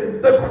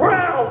again. The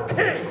crowd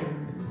came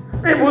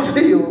and was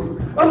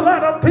healed. A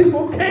lot of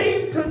people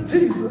came to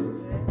Jesus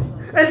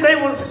and they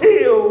was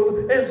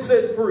healed and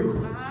set free.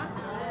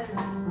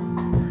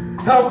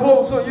 How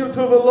close are you to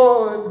the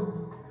Lord?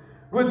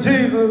 Will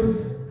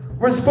Jesus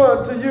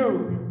respond to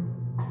you?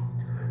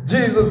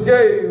 Jesus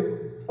gave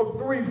a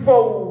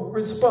threefold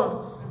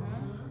response.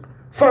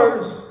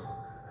 First,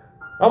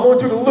 I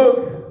want you to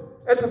look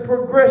at the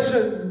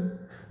progression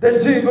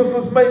that Jesus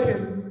was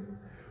making.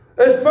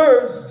 At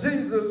first,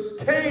 Jesus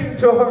came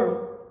to her.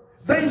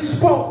 They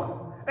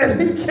spoke and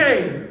he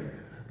came.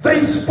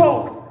 They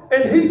spoke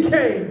and he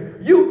came.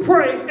 You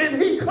pray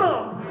and he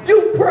come.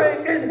 You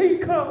pray and he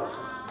come.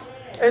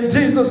 And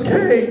Jesus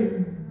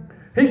came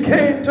He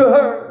came to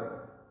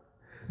her.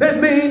 That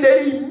means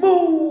that he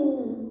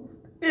moved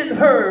in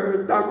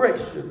her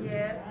direction.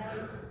 Yes.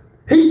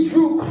 He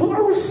drew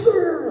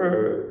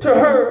closer to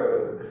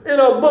her in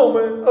a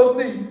moment of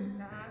need.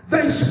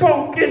 They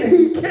spoke and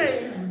he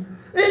came.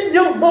 In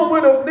your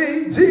moment of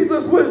need,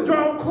 Jesus will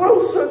draw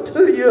closer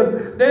to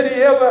you than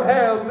he ever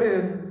has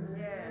been.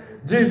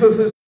 Yes. Jesus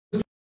is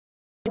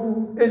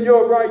in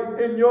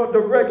your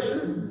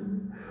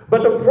direction.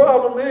 But the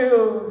problem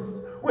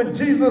is, when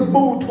Jesus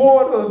moved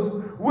toward us,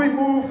 we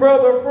move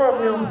further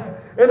from him.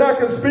 And I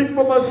can speak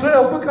for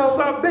myself because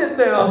I've been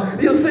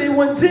there. You see,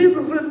 when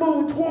Jesus is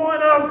moved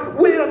toward us,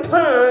 we'll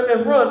turn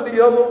and run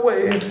the other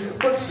way.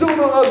 But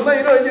sooner or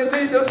later, you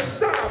need to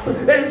stop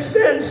and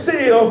stand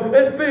still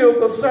and feel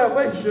the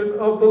salvation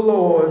of the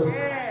Lord.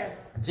 Yes.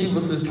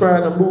 Jesus is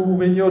trying to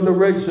move in your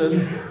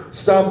direction.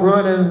 Stop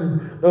running.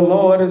 The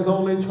Lord is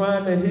only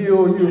trying to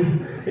heal you.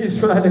 He's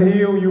trying to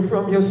heal you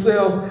from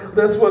yourself.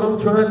 That's what I'm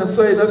trying to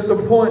say. That's the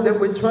point that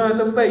we're trying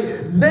to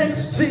make.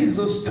 Next,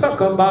 Jesus took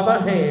her by the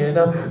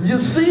hand. You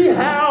see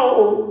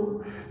how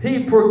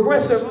he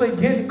progressively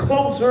getting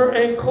closer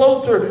and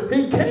closer.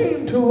 He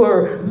came to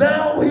her.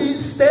 Now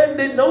he's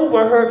standing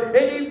over her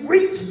and he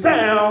reached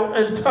down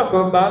and took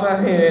her by the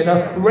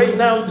hand. Right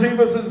now,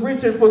 Jesus is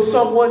reaching for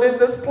someone in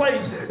this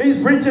place. He's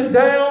reaching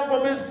down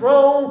from his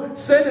throne,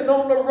 sitting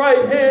on the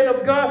right hand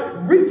of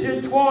God,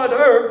 reaching toward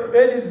her,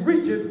 and he's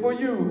reaching for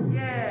you.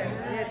 Yes,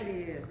 yes, he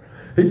is.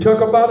 He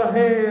took her by the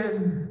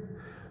hand.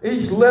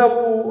 Each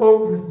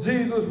level of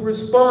Jesus'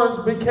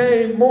 response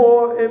became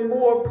more and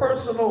more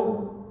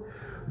personal.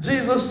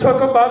 Jesus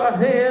took her by the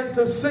hand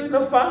to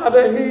signify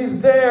that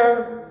he's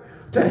there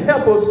to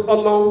help us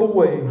along the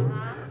way.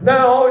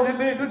 Now all you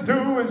need to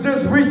do is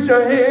just reach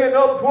your hand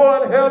up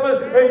toward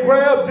heaven and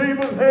grab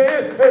Jesus'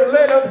 hand and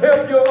let him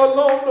help you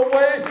along the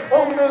way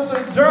on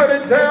this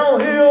journey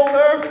downhill on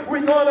earth.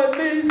 We're going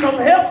to need some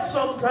help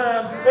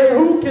sometime. And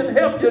who can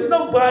help you?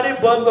 Nobody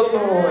but the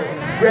Lord.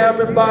 Grab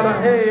him by the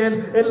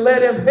hand and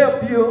let him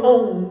help you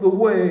on the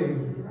way.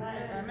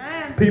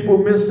 People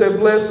miss their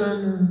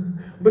blessing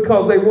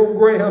because they won't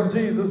grab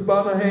Jesus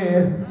by the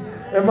hand.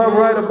 Am I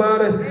right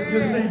about it?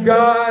 You see,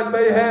 God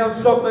may have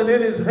something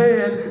in his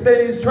hand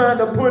that he's trying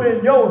to put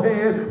in your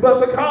hand, but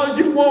because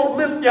you won't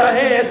lift your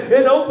hand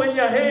and open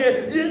your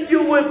hand,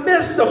 you will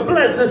miss the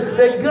blessing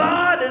that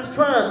God is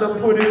trying to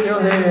put in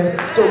your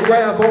hand. So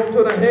grab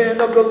onto the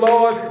hand of the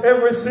Lord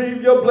and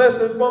receive your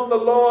blessing from the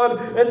Lord.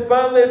 And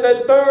finally,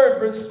 that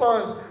third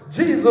response,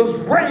 Jesus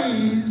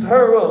raised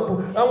her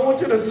up. I want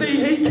you to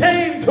see he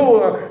came to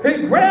her.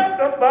 He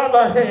grabbed her by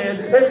the hand,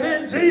 and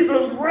then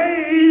Jesus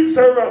raised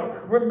her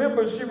up.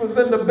 Remember, she was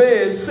in the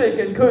bed sick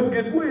and couldn't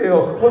get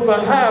well with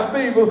a high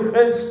fever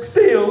and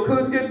still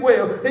couldn't get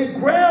well. He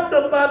grabbed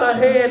her by the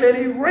hand and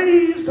he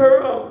raised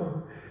her up.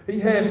 He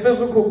had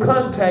physical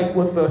contact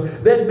with her.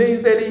 That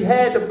means that he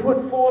had to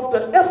put forth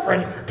the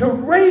effort to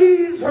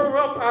raise her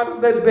up out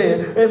of that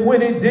bed. And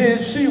when he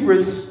did, she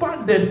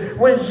responded.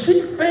 When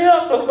she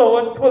felt the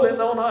Lord pulling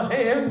on her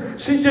hand,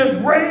 she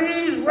just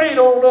raised right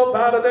on up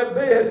out of that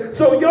bed.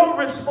 So your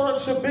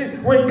response should be,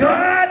 when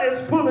God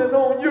is pulling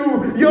on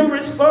you, your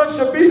response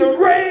should be to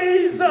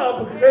raise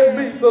up and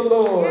meet the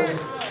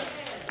Lord.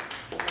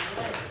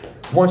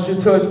 Once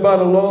you're touched by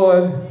the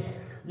Lord,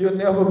 you'll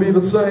never be the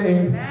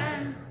same.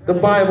 The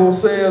Bible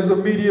says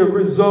immediate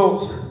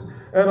results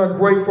and a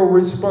grateful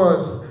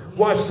response.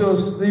 Watch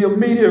this, the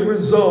immediate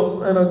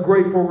results and a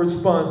grateful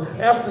response.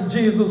 After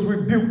Jesus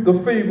rebuked the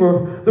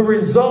fever, the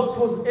results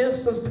was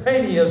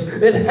instantaneous.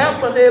 It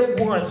happened at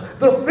once.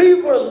 The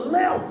fever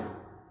left.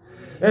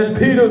 And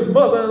Peter's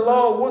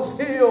mother-in-law was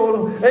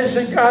healed, and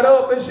she got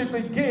up and she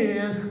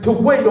began to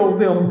wait on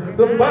them.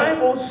 The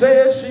Bible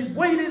says she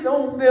waited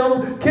on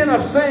them. Can I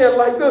say it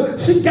like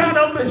this? She got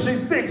up and she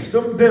fixed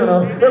them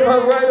dinner. Am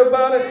I right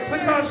about it?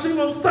 Because she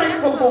was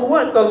thankful for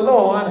what the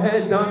Lord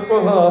had done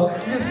for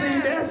her. You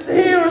see,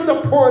 here's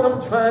the point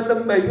I'm trying to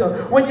make.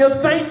 When you're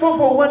thankful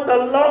for what the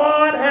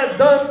Lord has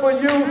done for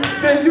you,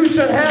 then you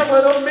should have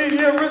an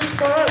immediate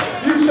response.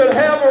 You should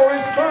have a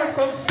response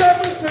of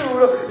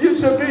servitude. You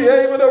should be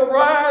able to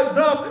rise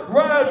up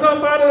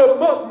out of the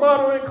muck,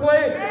 mire, and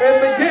clay,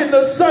 and begin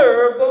to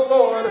serve the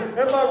Lord.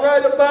 Am I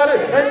right about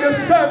it? And you're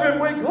serving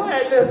with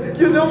gladness.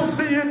 You don't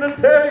see in the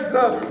text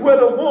where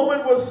the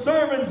woman was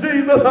serving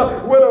Jesus with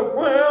a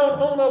frown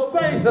on her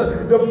face.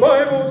 The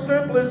Bible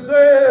simply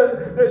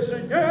says that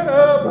she got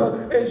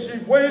up and she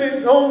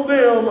waited on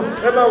them.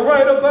 Am I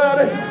right about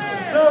it?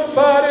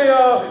 Somebody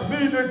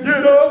need to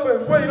get up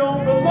and wait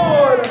on the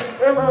Lord.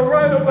 Am I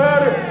right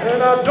about it?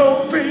 And I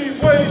don't mean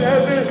wait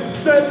as in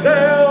sit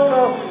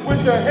down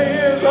with your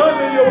hands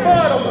under your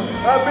bottom.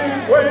 I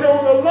mean wait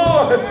on the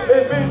Lord.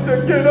 It means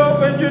to get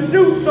up and you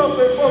do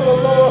something for the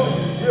Lord.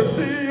 You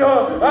see,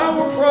 our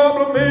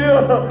problem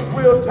is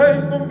we'll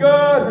take from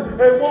God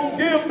and won't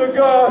give to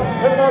God.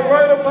 Am I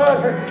right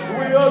about it?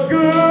 We are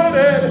good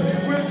at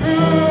it. We're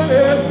good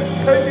at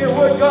taking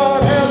what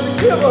God has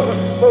to give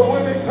us. But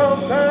when it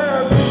comes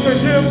time to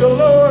give the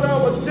Lord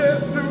our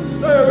just due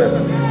service,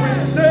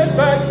 we sit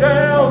back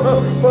down.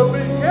 But be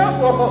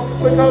careful,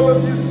 because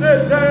if you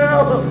sit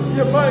down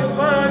You might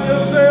find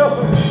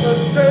yourself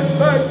sitting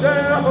back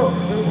down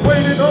and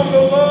waiting on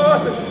the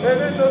Lord,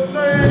 and in the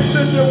same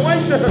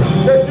situation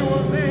that you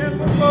was in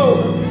before.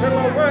 Am I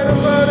right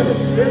about it?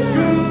 It's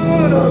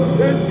good,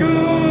 it's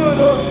good,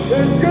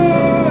 it's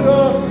good,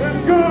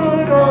 it's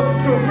good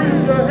to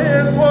reach your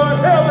hand toward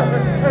heaven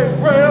and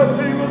grab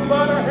people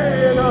by the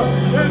hand.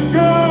 It's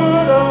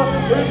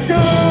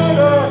good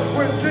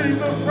when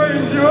Jesus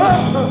brings you up.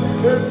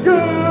 It's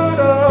good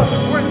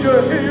when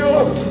you're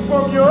healed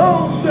from your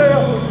own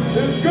self.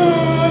 It's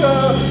good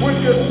when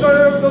you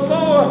serve the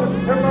Lord.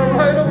 Am I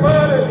right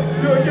about it?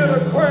 You'll get a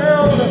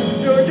crown.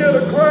 You'll get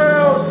a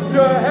crown.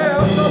 You'll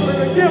have something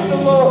to give the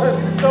Lord.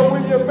 So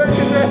when you make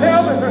it to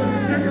heaven,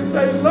 you can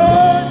say,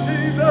 Lord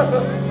Jesus,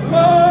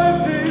 Lord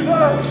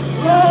Jesus,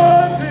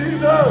 Lord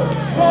Jesus,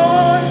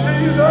 Lord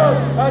Jesus.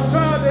 I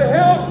tried to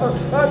help.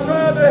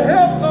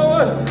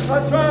 Lord. I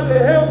tried to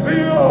help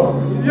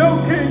build your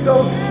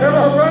kingdom. Am I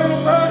right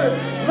about it?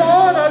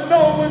 Lord, I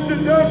know what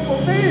you've done for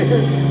me.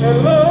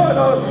 And Lord,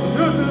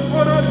 this is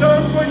what I've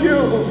done for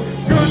you.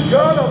 Good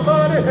God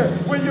Almighty,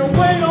 when you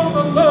wait on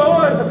the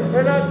Lord,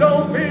 and I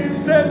don't mean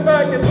sit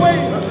back and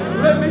wait.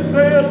 Let me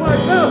say it like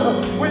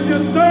this. When you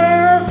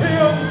serve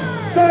Him,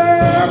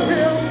 serve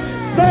Him,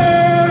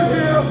 serve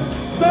Him,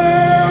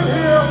 serve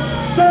Him,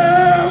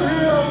 serve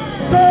Him,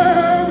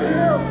 serve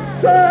Him,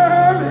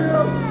 serve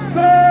Him,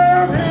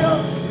 serve Him.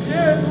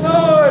 Yes,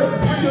 Lord.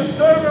 When you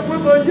serve Him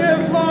with a yes,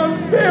 Lord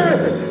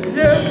spirit.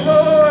 Yes,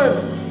 Lord.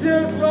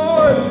 Yes,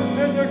 Lord.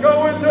 Then you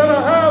go into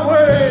the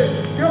highway,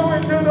 go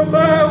into the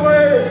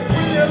byway.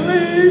 When you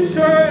leave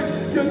church,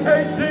 you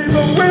take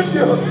Jesus with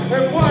you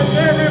and watch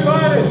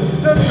everybody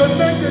that's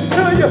connected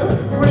to you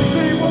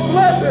receive a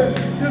blessing.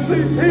 You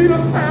see,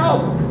 Peter's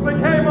house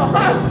became a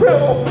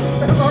hospital.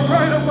 Am I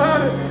right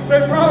about it? They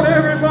brought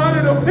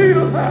everybody to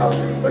Peter's house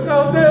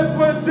because that's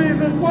where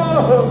Jesus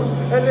was,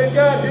 and they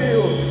got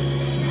healed.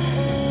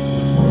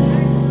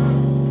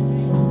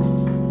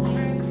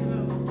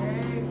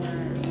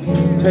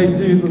 Take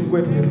Jesus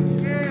with you.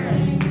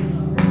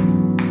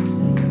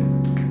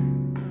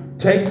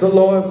 Take the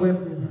Lord with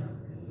you.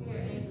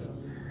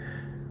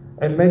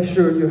 And make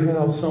sure you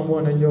have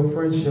someone in your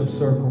friendship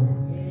circle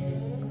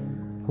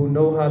who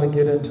know how to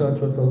get in touch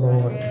with the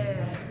Lord.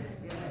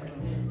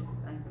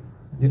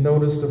 You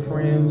notice the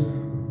friends,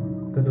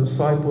 the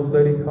disciples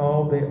that He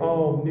called, they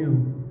all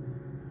knew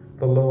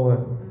the Lord.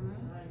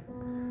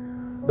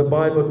 The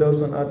Bible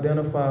doesn't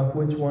identify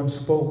which one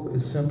spoke. It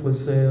simply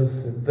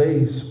says that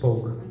they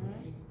spoke.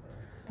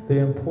 The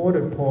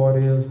important part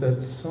is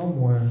that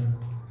someone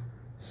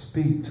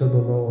speak to the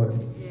Lord.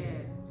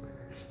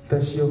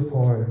 That's your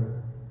part.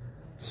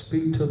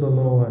 Speak to the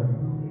Lord.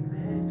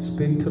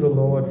 Speak to the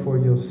Lord for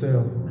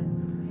yourself.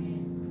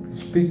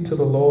 Speak to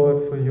the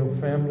Lord for your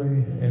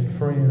family and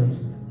friends.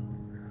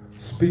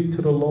 Speak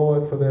to the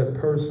Lord for that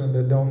person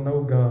that don't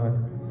know God.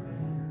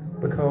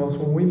 Because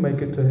when we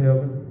make it to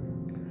heaven,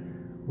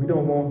 we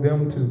don't want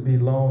them to be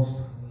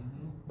lost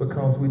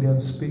because we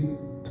didn't speak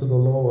to the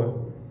Lord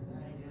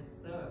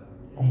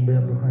on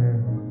their behalf.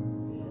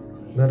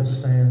 Let us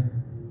stand.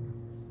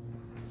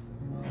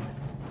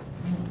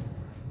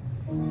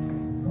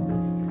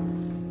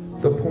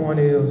 The point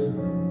is,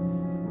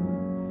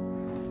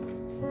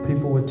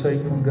 people would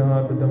take from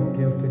God but don't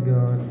give to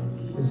God.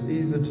 It's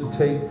easy to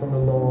take from the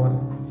Lord,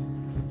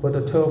 but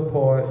the tough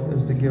part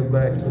is to give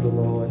back to the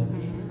Lord.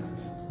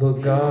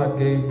 Look, God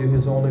gave you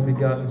His only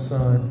begotten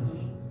Son.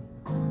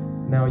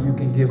 Now you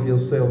can give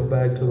yourself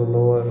back to the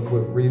Lord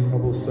with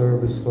reasonable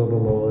service for the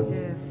Lord.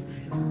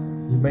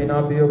 You may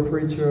not be a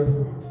preacher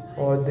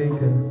or a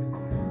deacon,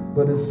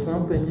 but it's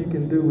something you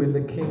can do in the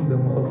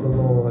kingdom of the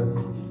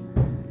Lord.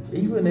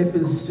 Even if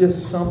it's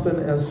just something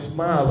as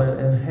smiling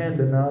and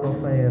handing out a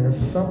fan, it's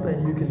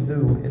something you can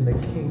do in the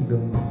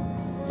kingdom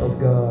of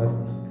God.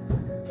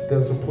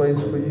 There's a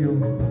place for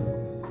you.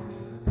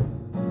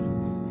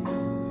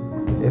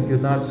 If you're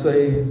not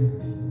saved,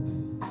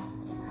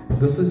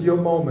 this is your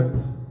moment.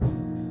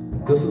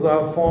 This is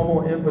our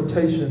formal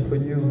invitation for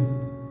you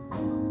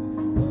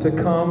to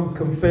come,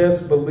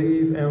 confess,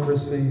 believe, and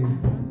receive.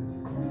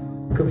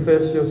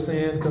 Confess your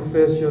sin,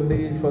 confess your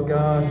need for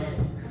God.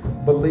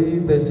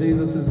 Believe that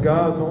Jesus is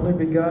God's only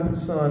begotten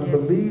Son.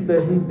 Believe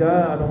that He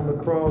died on the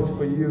cross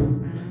for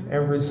you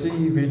and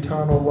receive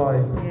eternal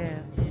life.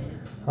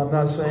 I'm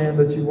not saying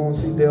that you won't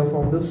see death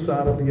on this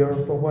side of the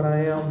earth, but what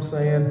I am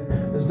saying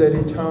is that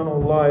eternal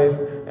life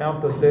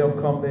after death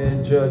comes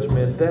in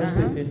judgment. That's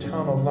the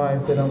eternal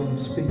life that I'm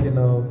speaking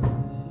of.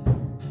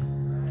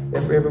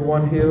 If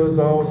everyone here is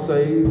all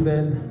saved,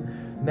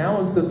 then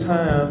now is the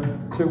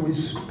time till we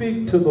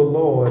speak to the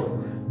Lord,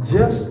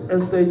 just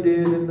as they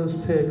did in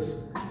this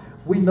text.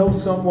 We know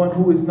someone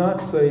who is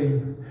not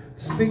saved.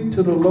 Speak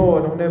to the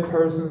Lord on that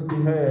person's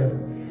behalf.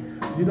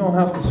 You don't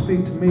have to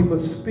speak to me, but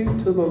speak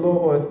to the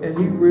Lord and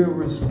He will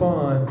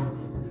respond.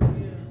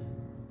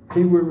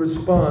 He will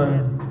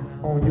respond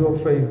on your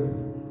faith.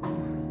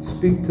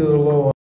 Speak to the Lord.